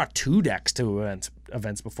 I brought 2 decks to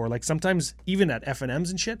events before. Like, sometimes, even at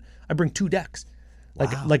F&Ms and shit, I bring 2 decks.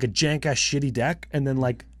 Like a jank-ass shitty deck, and then,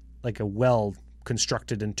 like a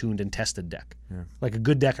well-constructed and tuned and tested deck. Yeah. Like a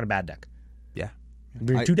good deck and a bad deck. Yeah.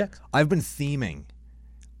 Bring 2 decks? I've been theming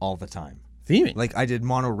all the time. Theming? Like, I did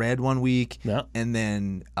mono red one week, and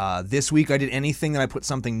then this week I did anything that I put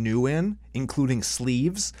something new in, including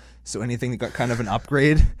sleeves. So anything that got kind of an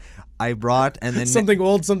upgrade, I brought. And then something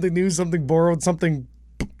old, something new, something borrowed, something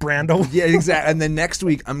Brando. Yeah, exactly. And then next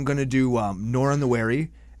week I'm going to do Nora and the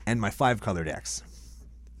Wary and my 5-color decks.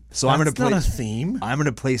 So I'm going to play. That's not a theme. I'm going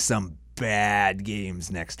to play some bad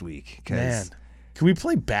games next week. Man, can we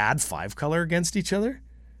play bad 5-color against each other?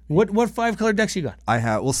 What 5-color decks you got? I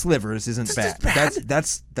have Slivers isn't bad.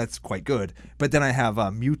 That's quite good. But then I have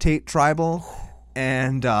Mutate Tribal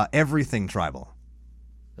and Everything Tribal.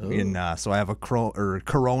 So I have a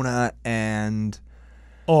Corona and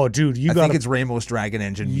dude, I think it's Rainbow's Dragon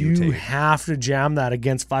Engine Mutate. You have to jam that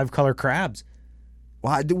against 5-color crabs.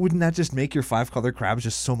 Well, wouldn't that just make your 5-color crabs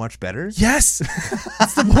just so much better? Yes,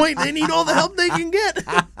 that's the point. They need all the help they can get.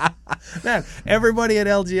 Man, everybody at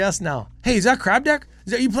LGS now. Hey, is that crab deck?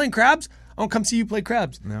 Is that you playing crabs? I want to come see you play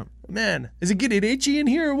crabs. No. Man, is it getting itchy in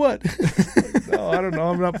here or what? No, I don't know.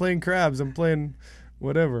 I'm not playing crabs. I'm playing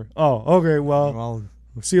whatever. Oh, okay. Well,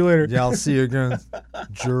 see you later. Yeah, I'll see you again,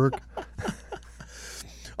 jerk.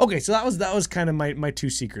 Okay, so that was kind of my 2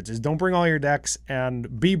 secrets: is don't bring all your decks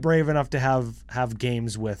and be brave enough to have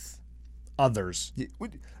games with others.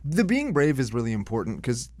 The being brave is really important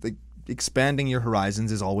because expanding your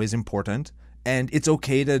horizons is always important, and it's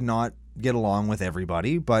okay to not get along with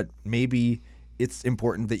everybody, but maybe it's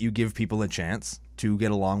important that you give people a chance to get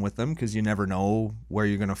along with them because you never know where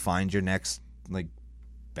you're going to find your next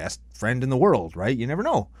best friend in the world, right? You never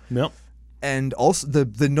know. Yep. And also the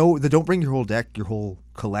don't bring your whole deck, your whole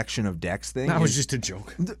collection of decks thing. That was just a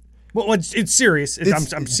joke. Well, it's serious.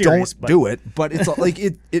 I'm serious. Don't do it. But it's like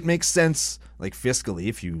it makes sense, like fiscally,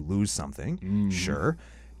 if you lose something, sure.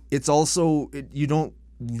 It's also you don't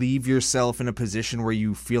leave yourself in a position where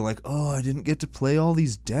you feel like, oh, I didn't get to play all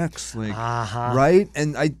these decks, right?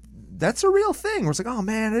 And that's a real thing. Where it's like, oh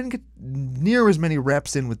man, I didn't get near as many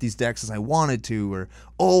reps in with these decks as I wanted to,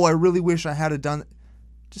 or I really wish I had done.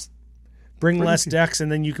 Bring less decks,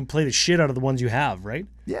 and then you can play the shit out of the ones you have, right?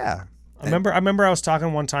 Yeah. I remember I was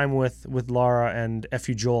talking one time with Laura and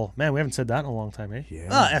F.U. Joel. Man, we haven't said that in a long time, eh?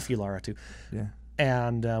 Yeah. F.U. Laura, too. Yeah.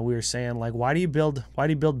 And we were saying, like, why do you build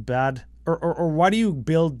bad, or why do you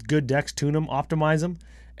build good decks, tune them, optimize them,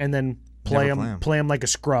 and then play them like a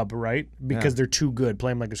scrub, right? Because they're too good.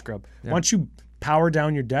 Play them like a scrub. Yeah. Why don't you power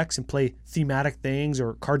down your decks and play thematic things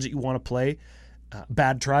or cards that you want to play,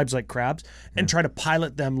 bad tribes like crabs, and try to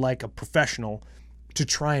pilot them like a professional to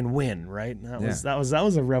try and win, right? That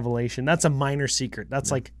was a revelation. That's a minor secret.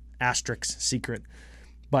 That's like Asterix secret.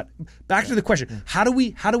 But back to the question: how do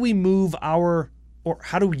we move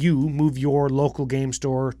how do you move your local game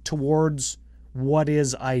store towards what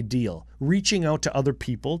is ideal? Reaching out to other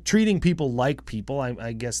people, treating people like people.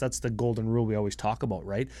 I guess that's the golden rule we always talk about,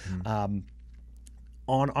 right?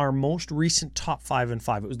 On our most recent top 5 and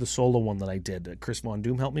 5, it was the solo one that I did. Chris Von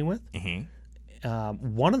Doom helped me with.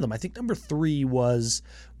 One of them, I think number 3 was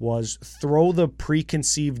throw the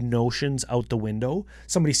preconceived notions out the window.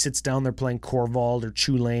 Somebody sits down, they're playing Corvald or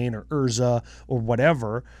Chulainn or Urza or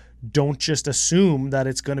whatever. Don't just assume that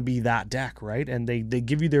it's going to be that deck, right? And they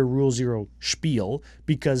give you their Rule Zero spiel,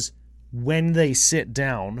 because when they sit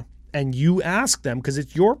down and you ask them, because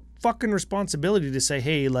it's your fucking responsibility to say,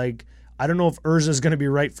 hey, like, I don't know if Urza is going to be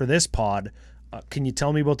right for this pod. Can you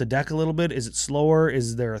tell me about the deck a little bit? Is it slower?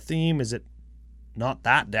 Is there a theme? Is it not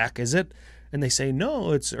that deck, is it? And they say,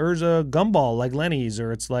 no, it's Urza Gumball like Lenny's,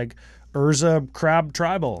 or it's like Urza Crab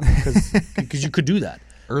Tribal, because you could do that.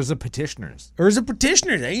 Urza petitioners. Urza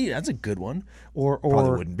petitioners. Hey, that's a good one. Probably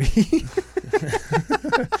Or wouldn't be.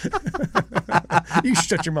 you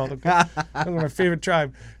shut your mouth. Okay? That's my favorite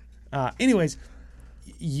tribe. Anyways,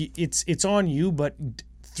 it's on you, but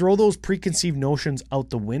throw those preconceived notions out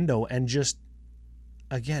the window and just,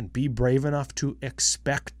 again, be brave enough to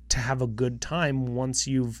expect to have a good time once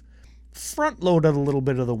you've front-loaded a little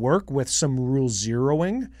bit of the work with some rule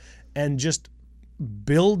zeroing, and just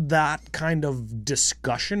build that kind of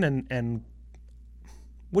discussion and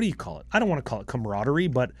what do you call it? I don't want to call it camaraderie,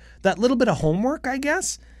 but that little bit of homework, I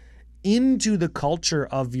guess, into the culture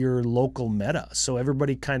of your local meta, so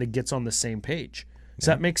everybody kind of gets on the same page. Does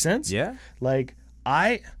that make sense? Yeah. Like,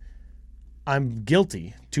 I'm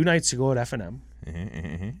guilty. 2 nights ago at F&M,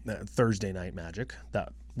 Thursday Night Magic,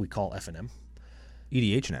 that we call F&M.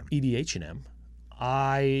 EDH&M. EDH&M.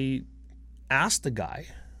 I asked the guy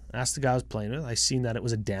I was playing with. I seen that it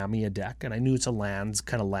was a Damia deck, and I knew it's a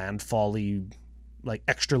kind of landfall-y, like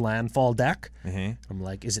extra landfall deck. I'm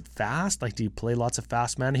like, is it fast? Like, do you play lots of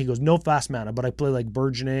fast mana? He goes, no fast mana, but I play like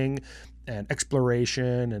Burgeoning and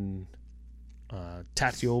Exploration and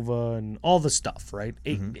Tatiova and all the stuff, right?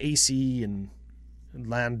 AC and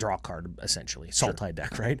land draw card, essentially. Sultai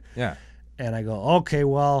deck, right? Yeah. And I go, okay,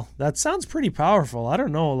 well, that sounds pretty powerful. I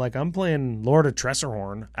don't know. Like, I'm playing Lord of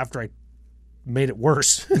Tressorhorn after I made it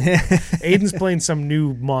worse. Aiden's playing some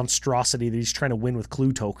new monstrosity that he's trying to win with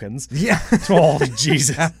clue tokens. Yeah. Oh,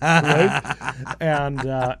 Jesus. Right?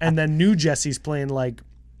 And then new Jesse's playing like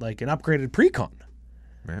an upgraded precon.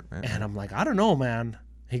 And I'm like, I don't know, man.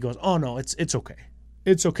 He goes, oh, no, it's okay.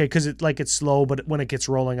 It's okay because it's slow, but when it gets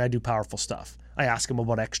rolling, I do powerful stuff. I ask him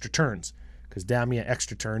about extra turns because Damia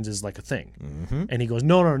extra turns is like a thing. And he goes,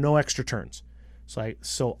 no extra turns.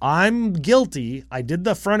 So I'm guilty. I did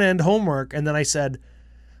the front end homework, and then I said,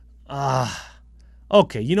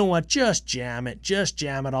 okay, you know what? Just jam it.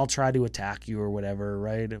 I'll try to attack you or whatever,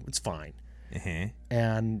 right? It's fine.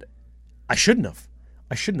 And I shouldn't have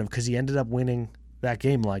because he ended up winning that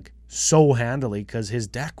game like so handily because his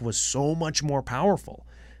deck was so much more powerful.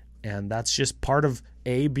 And that's just part of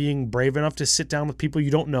A, being brave enough to sit down with people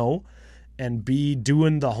you don't know, and B,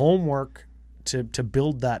 doing the homework to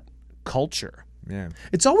build that culture. Yeah.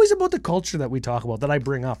 It's always about the culture that we talk about, that I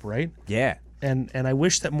bring up, right? Yeah. And I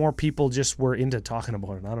wish that more people just were into talking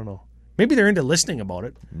about it. I don't know. Maybe they're into listening about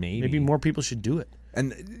it. Maybe more people should do it.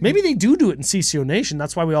 And maybe they do it in CCO Nation.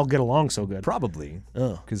 That's why we all get along so good. Probably.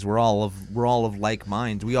 Because we're all of like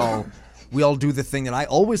minds. We all do the thing that I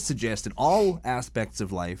always suggest in all aspects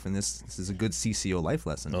of life, and this is a good CCO life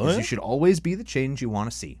lesson. Is you should always be the change you want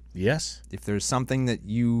to see. Yes. If there's something that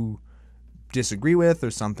you disagree with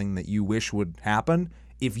or something that you wish would happen,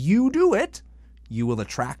 if you do it, you will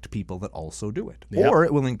attract people that also do it. Yep. Or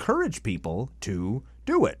it will encourage people to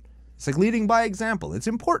do it. It's like leading by example. It's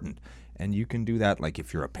important. And you can do that like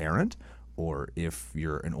if you're a parent or if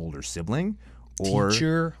you're an older sibling or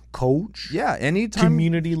teacher, coach. Yeah, anytime.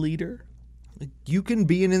 Community leader. You can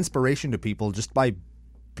be an inspiration to people just by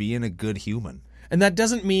being a good human. And that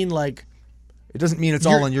doesn't mean like it doesn't mean it's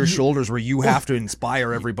all on your shoulders where you have to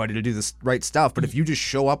inspire everybody to do the right stuff. But if you just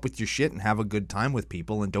show up with your shit and have a good time with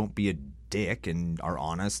people and don't be a dick and are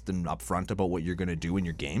honest and upfront about what you're going to do in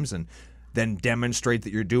your games and then demonstrate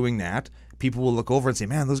that you're doing that, people will look over and say,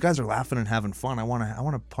 man, those guys are laughing and having fun. I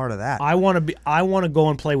want a part of that. I want to go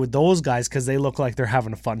and play with those guys because they look like they're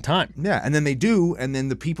having a fun time. Yeah, and then they do, and then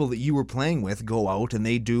the people that you were playing with go out and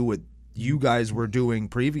they do what you guys were doing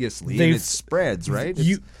previously, and it spreads, right?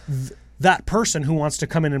 That person who wants to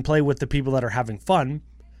come in and play with the people that are having fun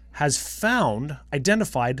has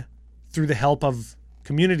identified through the help of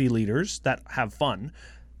community leaders that have fun,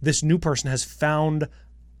 this new person has found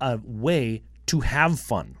a way to have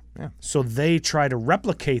fun. Yeah. So they try to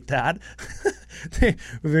replicate that.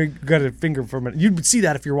 they got a finger from it. You'd see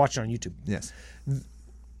that if you're watching on YouTube. Yes.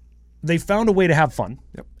 They found a way to have fun.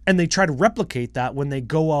 Yep. And they try to replicate that when they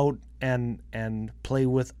go out and play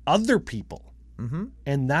with other people. Mm-hmm.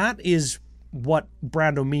 And that is what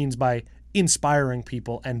Brando means by inspiring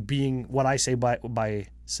people and being what I say by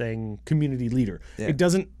saying community leader. Yeah. It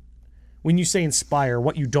doesn't, when you say inspire,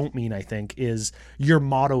 what you don't mean, I think, is your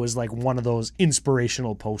motto is like one of those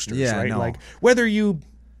inspirational posters, right? No. Like whether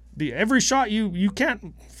every shot you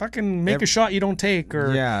can't fucking make a shot you don't take,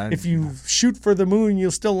 or if you shoot for the moon, you'll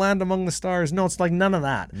still land among the stars. No, it's like none of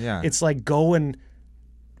that. Yeah. It's like go and...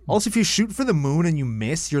 Also, if you shoot for the moon and you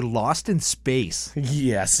miss, you're lost in space.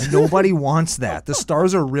 Yes. Nobody wants that. The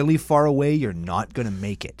stars are really far away. You're not going to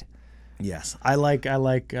make it. Yes. I like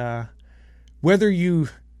whether you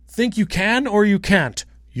think you can or you can't,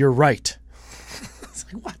 you're right. It's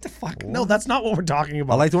like, what the fuck? fuck? No, that's not what we're talking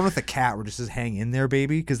about. I like the one with the cat where it just says hang in there,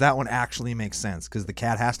 baby, because that one actually makes sense because the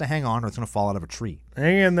cat has to hang on or it's going to fall out of a tree.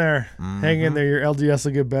 Hang in there. Hang in there. Your LGS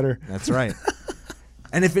will get better. That's right.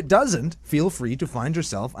 And if it doesn't, feel free to find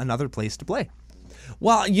yourself another place to play.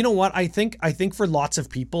 Well, you know what? I think for lots of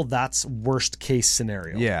people, that's worst case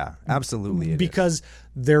scenario. Yeah, absolutely. Because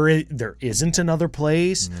there isn't another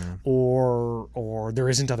place, or there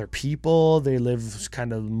isn't other people. They live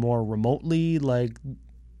kind of more remotely. Like,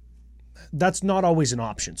 that's not always an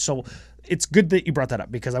option. So it's good that you brought that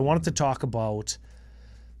up because I wanted to talk about,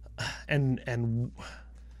 and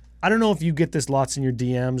I don't know if you get this lots in your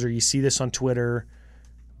DMs or you see this on Twitter,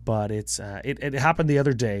 but it happened the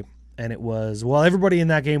other day. And it was, well, everybody in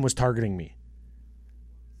that game was targeting me.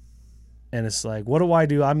 And it's like, what do I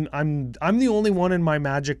do? I'm the only one in my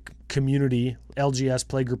Magic community, LGS,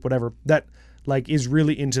 playgroup, whatever, that like is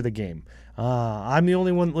really into the game. I'm the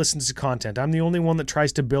only one that listens to content. I'm the only one that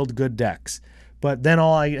tries to build good decks. But then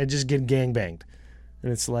I just get gangbanged.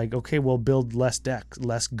 And it's like, okay, well, build less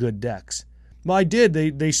good decks. Well, I did.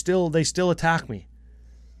 They still attack me.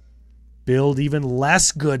 Build even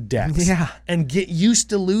less good decks. Yeah. And get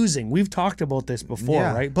used to losing. We've talked about this before,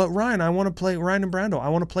 right? But Ryan and Brando, I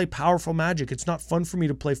want to play powerful Magic. It's not fun for me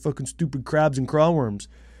to play fucking stupid crabs and crawworms.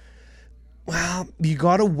 Well, you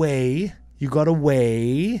gotta weigh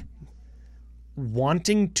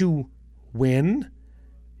wanting to win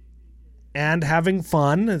and having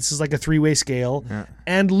fun. This is like a 3-way scale. Yeah.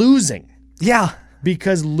 And losing. Yeah.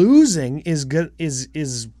 Because losing is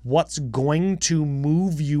what's going to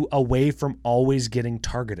move you away from always getting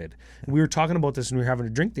targeted. And we were talking about this when we were having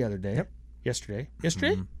a drink the other day. Yep. Yesterday?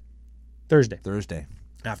 Mm-hmm. Thursday.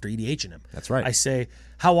 After EDH&M. That's right. I say,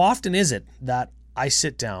 how often is it that I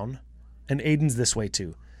sit down, and Aiden's this way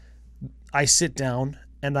too, I sit down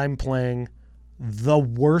and I'm playing the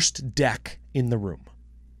worst deck in the room.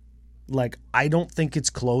 Like, I don't think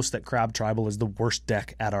it's close that Crab Tribal is the worst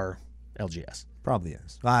deck at our LGS. Probably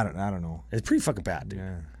is. I don't know. It's pretty fucking bad, dude.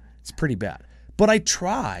 Yeah. It's pretty bad. But I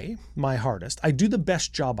try my hardest. I do the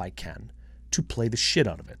best job I can to play the shit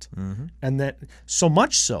out of it. Mm-hmm. And that so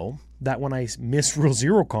much so that when I miss Rule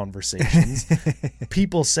Zero conversations,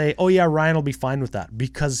 people say, oh yeah, Ryan will be fine with that.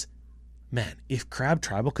 Because, man, if Crab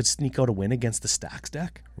Tribal could sneak out a win against the Stacks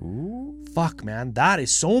deck, fuck, man, that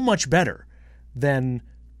is so much better than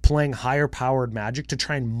playing higher powered Magic to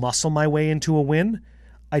try and muscle my way into a win.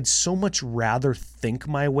 I'd so much rather think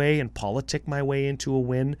my way and politic my way into a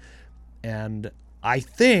win. And I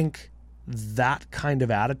think that kind of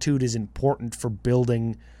attitude is important for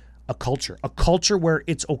building a culture where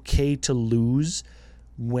it's okay to lose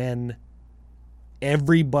when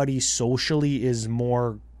everybody socially is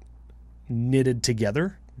more knitted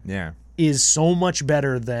together. Yeah. Is so much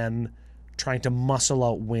better than trying to muscle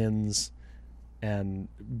out wins and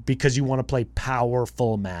because you want to play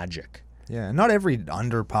powerful Magic. Yeah, not every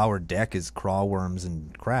underpowered deck is crawworms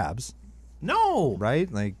and crabs. No. Right?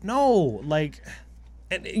 And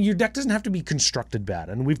your deck doesn't have to be constructed bad.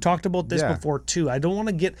 And we've talked about this before too. I don't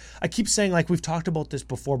want to I keep saying like we've talked about this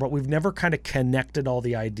before, but we've never kind of connected all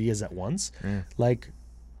the ideas at once. Like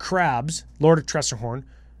crabs, Lord of Tressorhorn,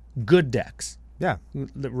 good decks. Yeah.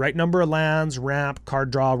 The right number of lands, ramp,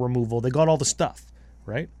 card draw, removal. They got all the stuff,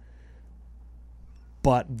 right?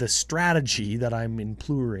 But the strategy that I'm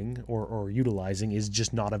imploring or utilizing is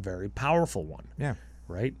just not a very powerful one. Yeah.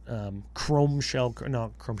 Right? Chrome Shell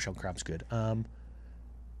Crab's good.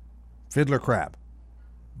 Fiddler Crab.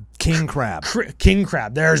 King Crab. King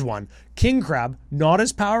Crab, there's one. King Crab, not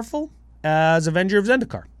as powerful as Avenger of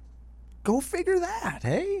Zendikar. Go figure that,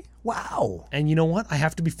 hey? Wow. And you know what? I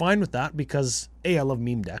have to be fine with that because A, I love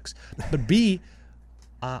meme decks, but B,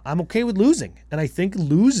 I'm okay with losing. And I think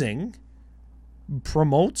losing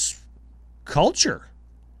promotes culture.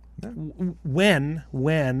 Yeah.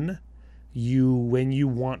 When you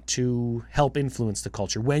want to help influence the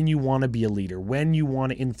culture, when you want to be a leader, when you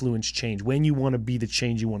want to influence change, when you want to be the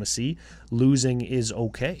change you want to see, losing is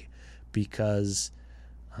okay because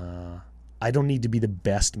I don't need to be the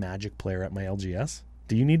best Magic player at my LGS.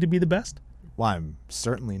 Do you need to be the best? Well, I'm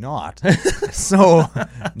certainly not. So,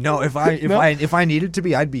 no, if I needed to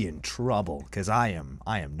be, I'd be in trouble because I am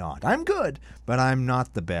not. I'm good, but I'm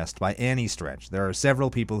not the best by any stretch. There are several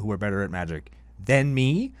people who are better at Magic than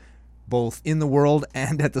me, both in the world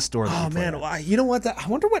and at the store. Oh man, you know what? I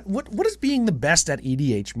wonder what does being the best at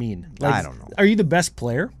EDH mean? Like, I don't know. Are you the best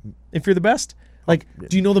player? If you're the best, like,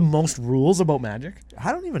 do you know the most rules about Magic?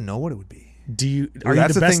 I don't even know what it would be. Are you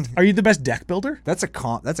the best? Are you the best deck builder? That's a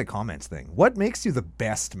comments thing. What makes you the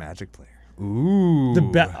best Magic player? Ooh.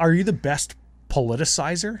 Are you the best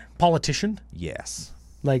politician? Yes.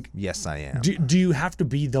 Like, Yes, I am. do you have to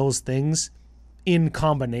be those things in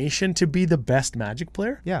combination to be the best Magic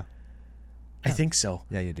player? Yeah. I think so.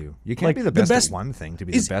 Yeah, you do. You can't Like, be the best at one thing to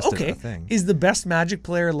be the best at a thing. Is the best Magic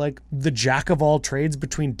player like the jack of all trades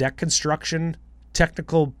between deck construction,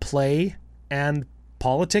 technical play, and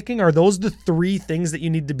politicking? Are those the three things that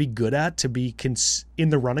you need to be good at to be in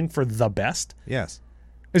the running for the best? Yes.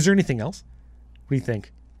 Is there anything else? What do you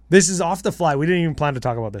think? This is off the fly. We didn't even plan to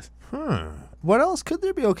talk about this. What else could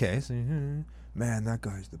there be? Okay. So, man, that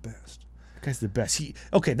guy's the best. That guy's the best.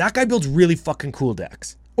 That guy builds really fucking cool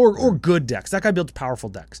decks. Or good decks. That guy builds powerful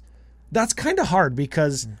decks. That's kind of hard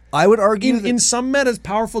because I would argue in some metas,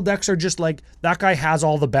 powerful decks are just like, that guy has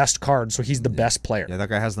all the best cards, so he's the best player. Yeah, that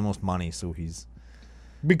guy has the most money, so he's...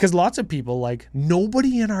 Because lots of people, like,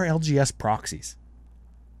 nobody in our LGS proxies.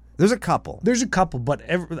 There's a couple. There's a couple, but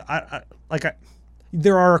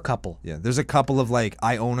there are a couple. Yeah, there's a couple of, like,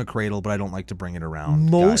 I own a Cradle, but I don't like to bring it around.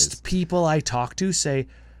 Most people I talk to say,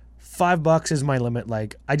 $5 is my limit.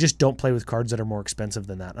 Like, I just don't play with cards that are more expensive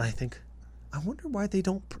than that. And I think, I wonder why they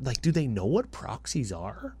don't, like, do they know what proxies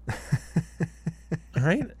are?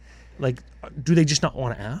 Right? Like, do they just not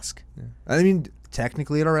want to ask? Yeah. I mean,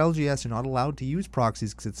 technically at our LGS, you're not allowed to use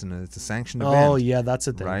proxies because it's a sanctioned event. Oh, yeah, that's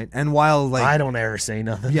a thing. Right? And while, like... I don't ever say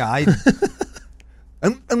nothing. Yeah,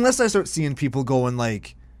 unless I start seeing people going,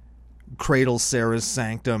 like, Cradle Sarah's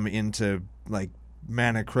Sanctum into, like,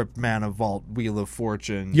 Mana Crypt, Mana Vault, Wheel of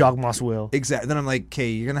Fortune. Yawgmoth's Will. Exactly. Then I'm like, okay,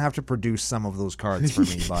 you're going to have to produce some of those cards for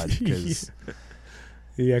me, bud.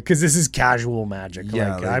 Yeah, because this is casual Magic.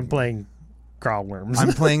 Yeah, like, I'm playing Crawlworms.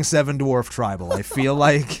 I'm playing Seven Dwarf Tribal. I feel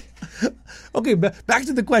like... Okay, back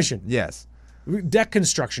to the question. Yes. Deck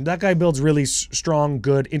construction. That guy builds really strong,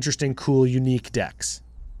 good, interesting, cool, unique decks.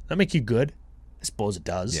 That make you good? I suppose it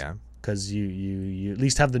does. Yeah. Because you at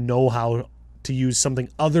least have the know-how to use something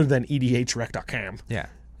other than EDHREC.com. Yeah.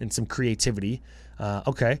 And some creativity.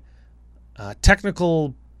 Okay.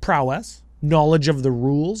 Technical prowess. Knowledge of the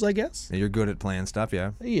rules, I guess. You're good at playing stuff,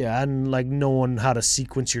 yeah. Yeah, and like knowing how to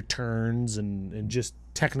sequence your turns and just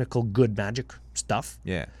technical good Magic stuff.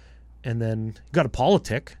 Yeah. And then you got to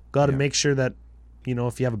politic. Got to make sure that,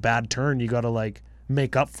 if you have a bad turn, you got to like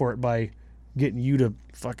make up for it by getting you to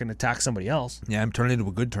fucking attack somebody else. Yeah, I'm turning into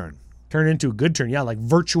a good turn. Turn into a good turn. Yeah, like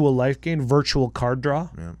virtual life gain, virtual card draw,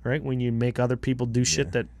 right? When you make other people do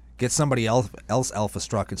shit that... Get somebody else alpha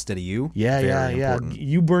struck instead of you. Yeah. Important.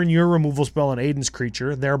 You burn your removal spell on Aiden's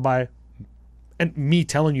creature, thereby... And me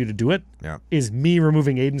telling you to do it is me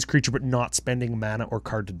removing Aiden's creature but not spending mana or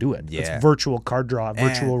card to do it. Yeah. It's virtual card draw,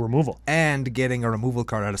 virtual removal. And getting a removal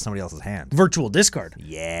card out of somebody else's hand. Virtual discard.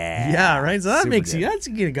 Yeah. Yeah, right? So that Super makes good.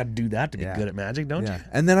 you got to do that to be good at Magic, don't you?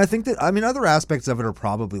 And then I think that, other aspects of it are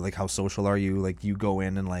probably like how social are you? Like you go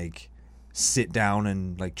in and like sit down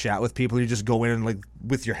and like chat with people. You just go in and like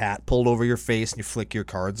with your hat pulled over your face and you flick your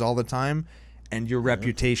cards all the time. And your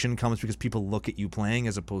reputation comes because people look at you playing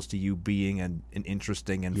as opposed to you being an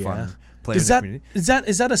interesting and fun player in the community. Is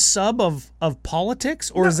that a sub of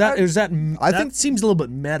politics, or is that I think seems a little bit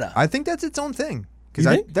meta. I think that's its own thing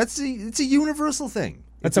because it's a universal thing.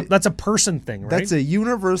 That's a person thing, right? That's a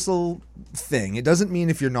universal thing. It doesn't mean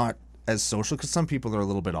if you're not as social, because some people are a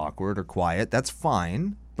little bit awkward or quiet. That's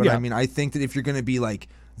fine. But I think that if you're going to be like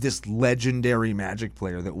this legendary Magic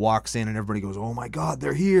player that walks in and everybody goes, "Oh my God,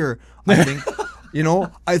 they're here!" I think,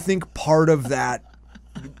 I think part of that.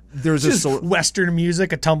 There's just Western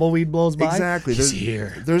music, a tumbleweed blows by. Exactly. He's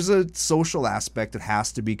here. There's a social aspect that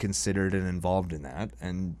has to be considered and involved in that,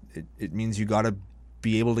 and it means you got to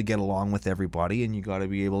be able to get along with everybody, and you got to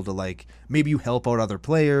be able to like maybe you help out other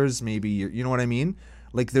players, maybe you know what I mean.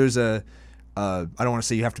 Like there's I don't want to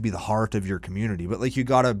say you have to be the heart of your community, but like you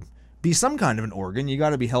got to be some kind of an organ. You got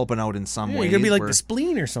to be helping out in some way. You got to be like the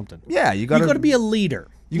spleen or something. Yeah, you got to be a leader.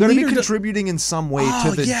 You got to be contributing in some way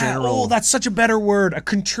to the general. Oh, that's such a better word. A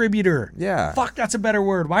contributor. Yeah. Fuck, that's a better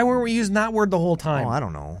word. Why weren't we using that word the whole time? Oh, I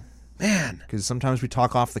don't know. Man. Because sometimes we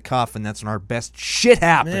talk off the cuff, and that's when our best shit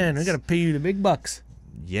happens. Man, I got to pay you the big bucks.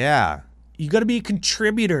 Yeah. You got to be a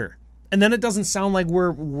contributor. And then it doesn't sound like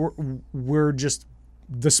we're just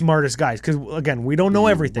the smartest guys. Because, again, we don't know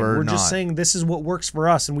everything. We're just saying this is what works for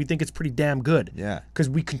us, and we think it's pretty damn good. Yeah. Because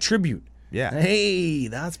we contribute. Yeah. Hey,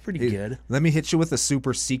 that's pretty good. Let me hit you with a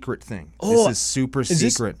super secret thing. Oh, this is super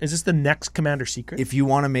secret. Is this the next Commander secret? If you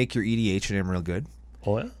want to make your EDH real good,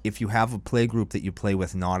 if you have a play group that you play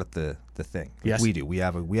with not at the thing. Like yes. We do. We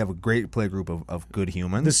have a great play group of good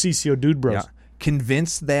humans. The CCO Dude Bros. Yeah.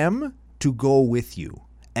 Convince them to go with you.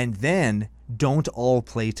 And then don't all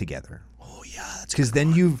play together. Oh, yeah. Because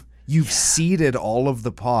then You've seeded all of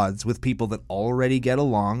the pods with people that already get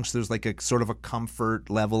along. So there's like a sort of a comfort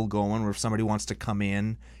level going where if somebody wants to come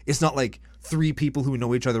in, it's not like 3 people who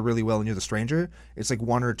know each other really well and you're the stranger. It's like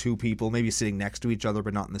 1 or 2 people maybe sitting next to each other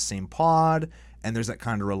but not in the same pod. And there's that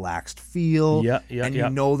kind of relaxed feel. And you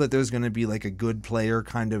know that there's going to be like a good player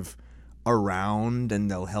kind of around and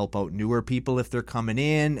they'll help out newer people if they're coming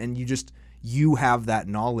in. And you have that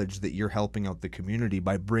knowledge that you're helping out the community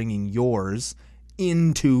by bringing yours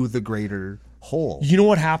into the greater whole. You know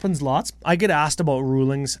what happens lots? I get asked about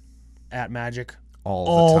rulings at Magic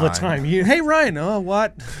all the time. Hey, Ryan,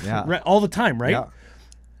 what? Yeah. All the time, right? Yeah.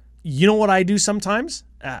 You know what I do sometimes?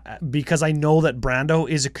 Because I know that Brando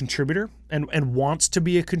is a contributor and wants to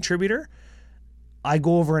be a contributor, I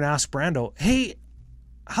go over and ask Brando, hey,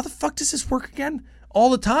 how the fuck does this work again?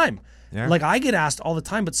 All the time. Yeah. Like, I get asked all the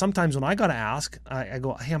time, but sometimes when I got to ask, I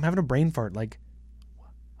go, hey, I'm having a brain fart. Like,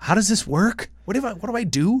 how does this work? What do I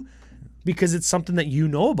do? Because it's something that you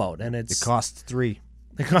know about, and It costs 3.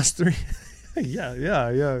 It costs 3. Yeah.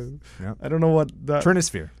 Yep. I don't know what that.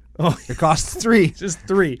 Trinisphere. Oh, It costs 3. just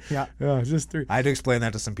 3. Yeah. Just 3. I had to explain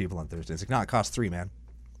that to some people on Thursday. It's like, no, it costs 3, man.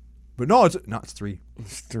 But no, it's 3.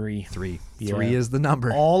 It's 3. 3. Yeah. 3 is the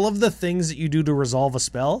number. All of the things that you do to resolve a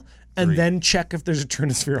spell, and then check if there's a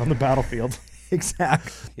Trinisphere on the battlefield.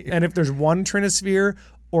 Exactly. And if there's 1 Trinisphere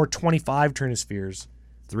or 25 Trinispheres.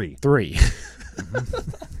 3. 3.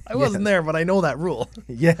 I wasn't there, but I know that rule.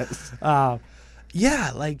 Yes.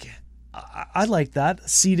 Yeah, like I like that,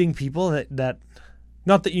 seeding people that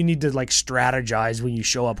not that you need to like strategize when you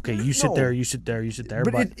show up. Okay, you sit No. there, you sit there, you sit there.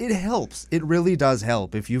 But it helps. It really does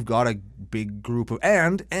help if you've got a big group of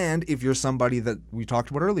and if you're somebody that we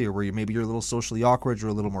talked about earlier where maybe you're a little socially awkward, you're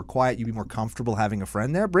a little more quiet, you'd be more comfortable having a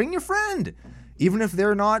friend there, bring your friend. Even if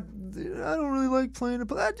they're not, I don't really like playing it,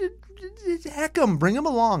 but heck them, bring them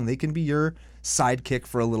along. They can be your sidekick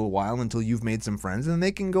for a little while until you've made some friends, and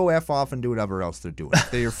they can go F off and do whatever else they're doing. If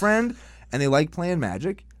they're your friend and they like playing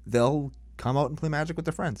Magic, they'll come out and play Magic with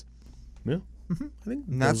their friends. Yeah, I think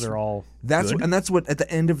And those are all that's good. and that's what at the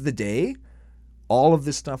end of the day, all of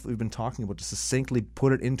this stuff that we've been talking about, to succinctly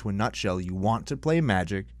put it into a nutshell, you want to play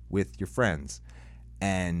Magic with your friends,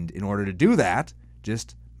 and in order to do that,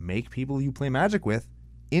 just make people you play Magic with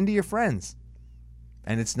into your friends.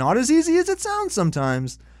 And it's not as easy as it sounds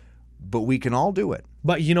sometimes, but we can all do it.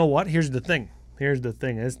 But you know what? Here's the thing.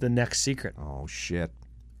 It's the next secret. Oh shit.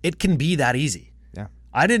 It can be that easy. Yeah.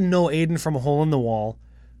 I didn't know Aiden from a hole in the wall.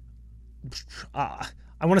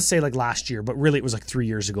 I want to say like last year, but really it was like 3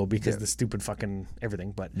 years ago because the stupid fucking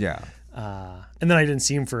everything. But Yeah. and then I didn't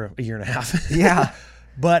see him for a year and a half. Yeah.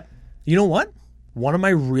 But you know what? One of my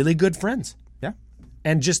really good friends. Yeah.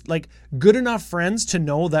 And just like good enough friends to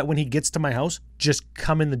know that when he gets to my house, just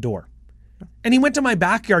come in the door. And he went to my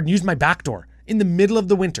backyard and used my back door in the middle of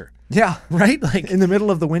the winter. Yeah. Right? Like, In the middle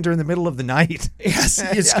of the winter, in the middle of the night. yes,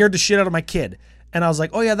 it scared the shit out of my kid. And I was like,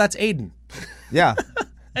 oh yeah, that's Aiden. Yeah.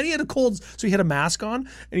 And he had a cold, so he had a mask on,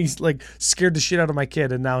 and he's like scared the shit out of my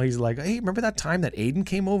kid. And now he's like, hey, remember that time that Aiden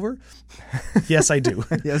came over? Yes, I do.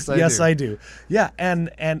 Yes, I yes, do. I do. Yeah, and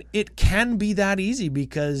it can be that easy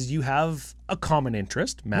because you have a common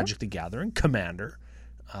interest, Magic the Gathering, Commander.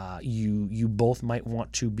 You both might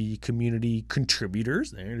want to be community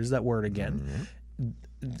contributors. There's that word again.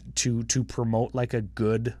 To promote like a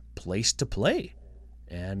good place to play.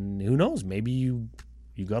 And who knows, maybe you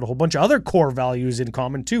got a whole bunch of other core values in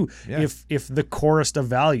common too. Yeah. If the corest of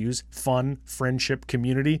values, fun, friendship,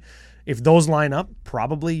 community, if those line up,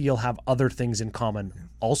 probably you'll have other things in common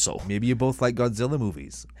also. Maybe you both like Godzilla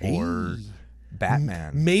movies or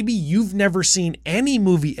Batman. Maybe you've never seen any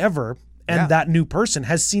movie ever, and Yeah. that new person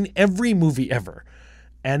has seen every movie ever.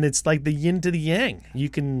 And it's like the yin to the yang. You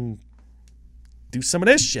can do some of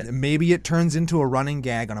this shit. Maybe it turns into a running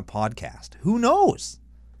gag on a podcast. Who knows?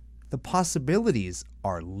 The possibilities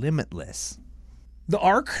are limitless. The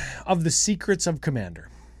Arc of the Secrets of Commander.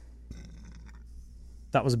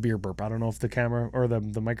 That was a beer burp. I don't know if the camera or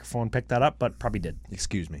the microphone picked that up, but probably did.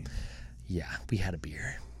 Excuse me. Yeah, we had a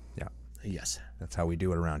beer. Yeah. Yes. That's how we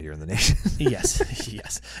do it around here in the nation. Yes.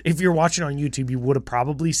 Yes. If you're watching on YouTube, you would have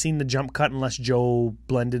probably seen the jump cut unless Joe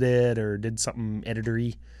blended it or did something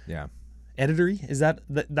editory. Yeah. Editory? Is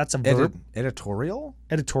that's a verb? Editorial?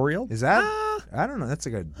 Editorial? Is that? I don't know. That's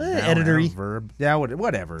like a noun, editory. verb. Yeah,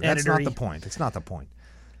 whatever. That's not Editory. the point. It's not the point.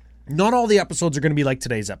 Not all the episodes are going to be like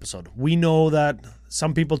today's episode. We know that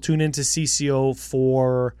some people tune into CCO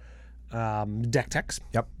for deck techs.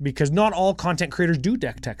 Yep. Because not all content creators do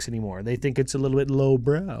deck techs anymore. They think it's a little bit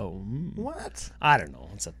lowbrow. What? I don't know.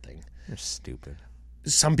 It's a thing. You're stupid.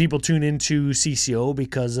 Some people tune into CCO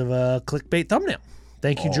because of a clickbait thumbnail.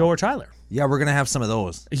 Thank you, Joe or Tyler. Yeah, we're going to have some of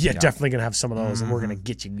those. Yeah, definitely going to have some of those, and we're going to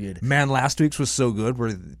get you good. Man, last week's was so good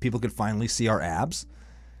where people could finally see our abs.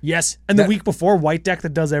 Yes, and the week before, White Deck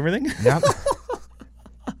that does everything. Yeah.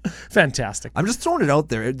 Fantastic. I'm just throwing it out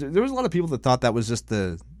there. There was a lot of people that thought that was just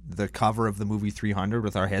the cover of the movie 300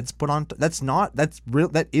 with our heads put on. That's not. That's real.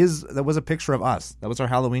 That was a picture of us. That was our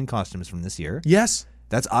Halloween costumes from this year. Yes.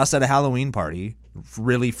 That's us at a Halloween party,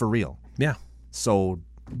 really for real. Yeah. So,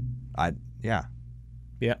 Yeah.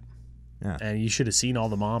 Yeah. And you should have seen all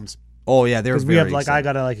the moms. Oh yeah, they were. Because we have I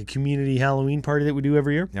got a community Halloween party that we do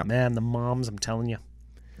every year. Yep. Man, the moms, I'm telling you.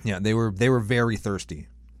 Yeah, they were very thirsty.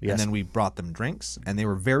 Yes. And then we brought them drinks, and they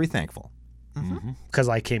were very thankful. Because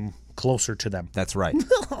I came closer to them. That's right.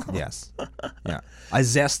 Yes. Yeah. I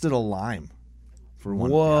zested a lime for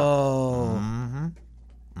one. Whoa.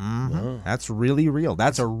 Whoa. That's really real.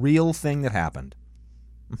 That's a real thing that happened.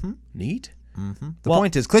 Neat. The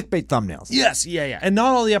point is clickbait thumbnails. Yes, yeah. And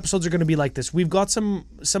not all the episodes are going to be like this. We've got some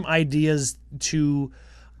ideas to.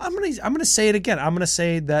 I'm gonna say it again. I'm gonna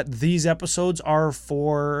say that these episodes are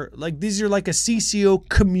for these are like a CCO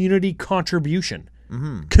community contribution.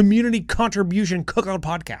 Community contribution cookout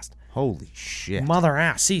podcast. Holy shit. Mother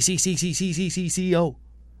ass. CCO.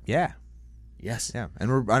 Yeah. Yes. Yeah.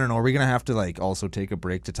 And I don't know, are we gonna have to also take a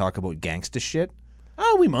break to talk about gangsta shit?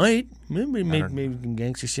 Oh, we might. Maybe we can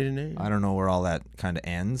gangster shit in there. I don't know where all that kind of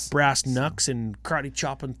ends. Brass knucks and karate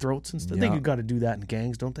chopping throats and stuff. I think you got to do that in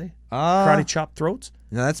gangs, don't they? Karate chop throats.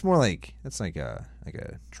 No, that's more like a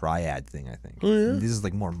triad thing, I think. Oh, yeah? This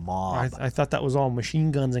is more mob. I thought that was all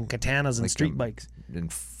machine guns and katanas and street bikes.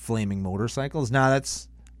 And flaming motorcycles. Nah, that's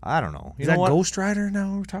I don't know. Is that Ghost Rider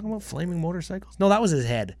now we're talking about? Flaming motorcycles? No, that was his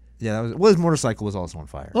head. Yeah, his motorcycle was also on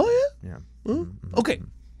fire. Oh yeah? Yeah. Okay.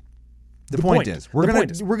 The point is, we're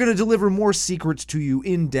gonna deliver more secrets to you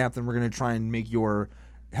in depth, and we're gonna try and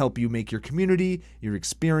help you make your community, your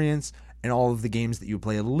experience, and all of the games that you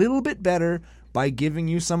play a little bit better by giving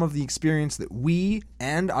you some of the experience that we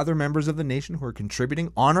and other members of the nation who are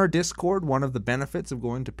contributing on our Discord. One of the benefits of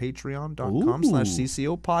going to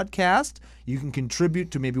patreon.com/CCO podcast, you can contribute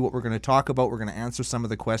to maybe what we're going to talk about. We're going to answer some of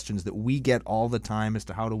the questions that we get all the time as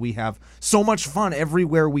to how do we have so much fun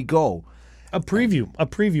everywhere we go. A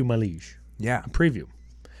preview, my liege. Yeah. A preview.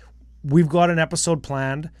 We've got an episode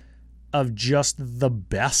planned of just the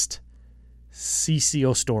best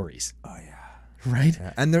CCO stories. Oh yeah. Right?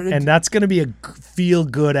 Yeah. And that's going to be a feel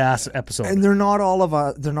good ass episode. And they're not all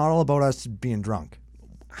about us being drunk.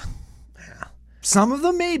 Some of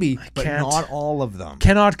them maybe, but not all of them.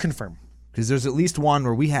 Cannot confirm. Because there's at least one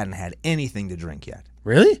where we hadn't had anything to drink yet.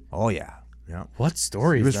 Really? Oh yeah. Yeah. What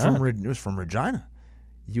story is that? It was from Regina.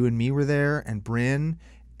 You and me were there, and Bryn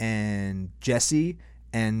and Jesse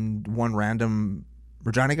and one random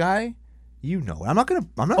Regina guy. You know, I'm not gonna.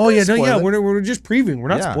 Oh yeah, no, yeah. We're just previewing. We're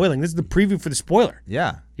not spoiling. This is the preview for the spoiler.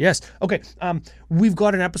 Yeah. Yes. Okay. We've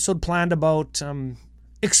got an episode planned about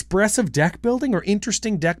expressive deck building or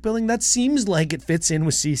interesting deck building. That seems like it fits in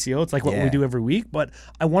with CCO. It's like what we do every week. But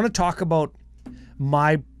I want to talk about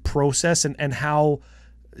my process and how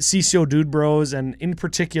CCO Dude Bros, and in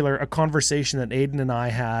particular a conversation that Aiden and I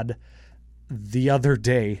had the other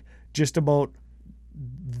day just about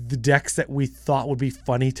the decks that we thought would be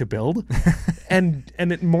funny to build. and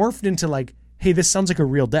it morphed into hey, this sounds like a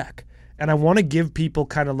real deck. And I want to give people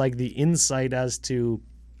kind of the insight as to,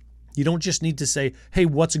 you don't just need to say, hey,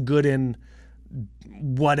 what's good in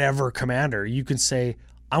whatever commander. You can say,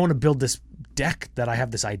 I want to build this deck that I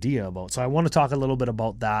have this idea about. So I want to talk a little bit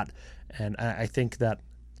about that. And I think that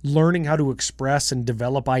learning how to express and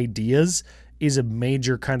develop ideas is a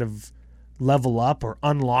major kind of level up or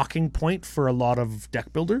unlocking point for a lot of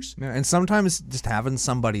deck builders. Yeah, and sometimes just having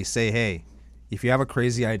somebody say, hey, if you have a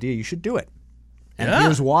crazy idea, you should do it. And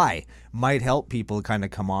here's why. Might help people kind of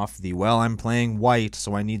come off I'm playing white,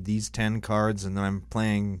 so I need these 10 cards, and then I'm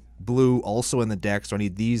playing blue also in the deck, so I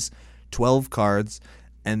need these 12 cards,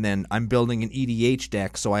 and then I'm building an EDH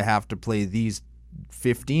deck, so I have to play these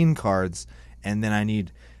 15 cards, and then I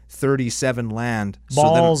need 37 land.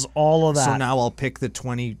 Balls, all of that. So now I'll pick the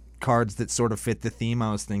 20 cards that sort of fit the theme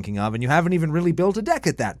I was thinking of, and you haven't even really built a deck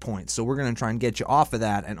at that point. So we're going to try and get you off of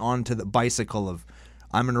that and onto the bicycle of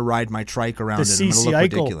I'm going to ride my trike around it and I'm going to look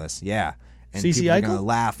ridiculous. Yeah. And people are going to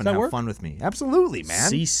laugh and have fun with me. Absolutely,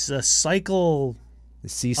 man. Cycle. The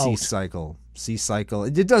CC cycle. C-cycle.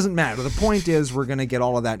 It doesn't matter. The point is we're going to get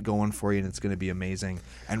all of that going for you, and it's going to be amazing.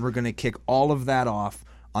 And we're going to kick all of that off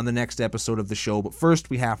on the next episode of the show. But first,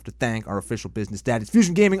 we have to thank our official business daddies,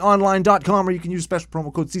 FusionGamingOnline.com, where you can use special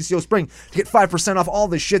promo code CCO Spring to get 5% off all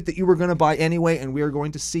the shit that you were going to buy anyway. And we are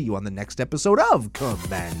going to see you on the next episode of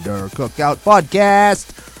Commander Cookout Podcast.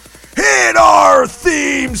 Hit our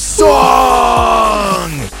theme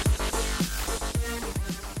song!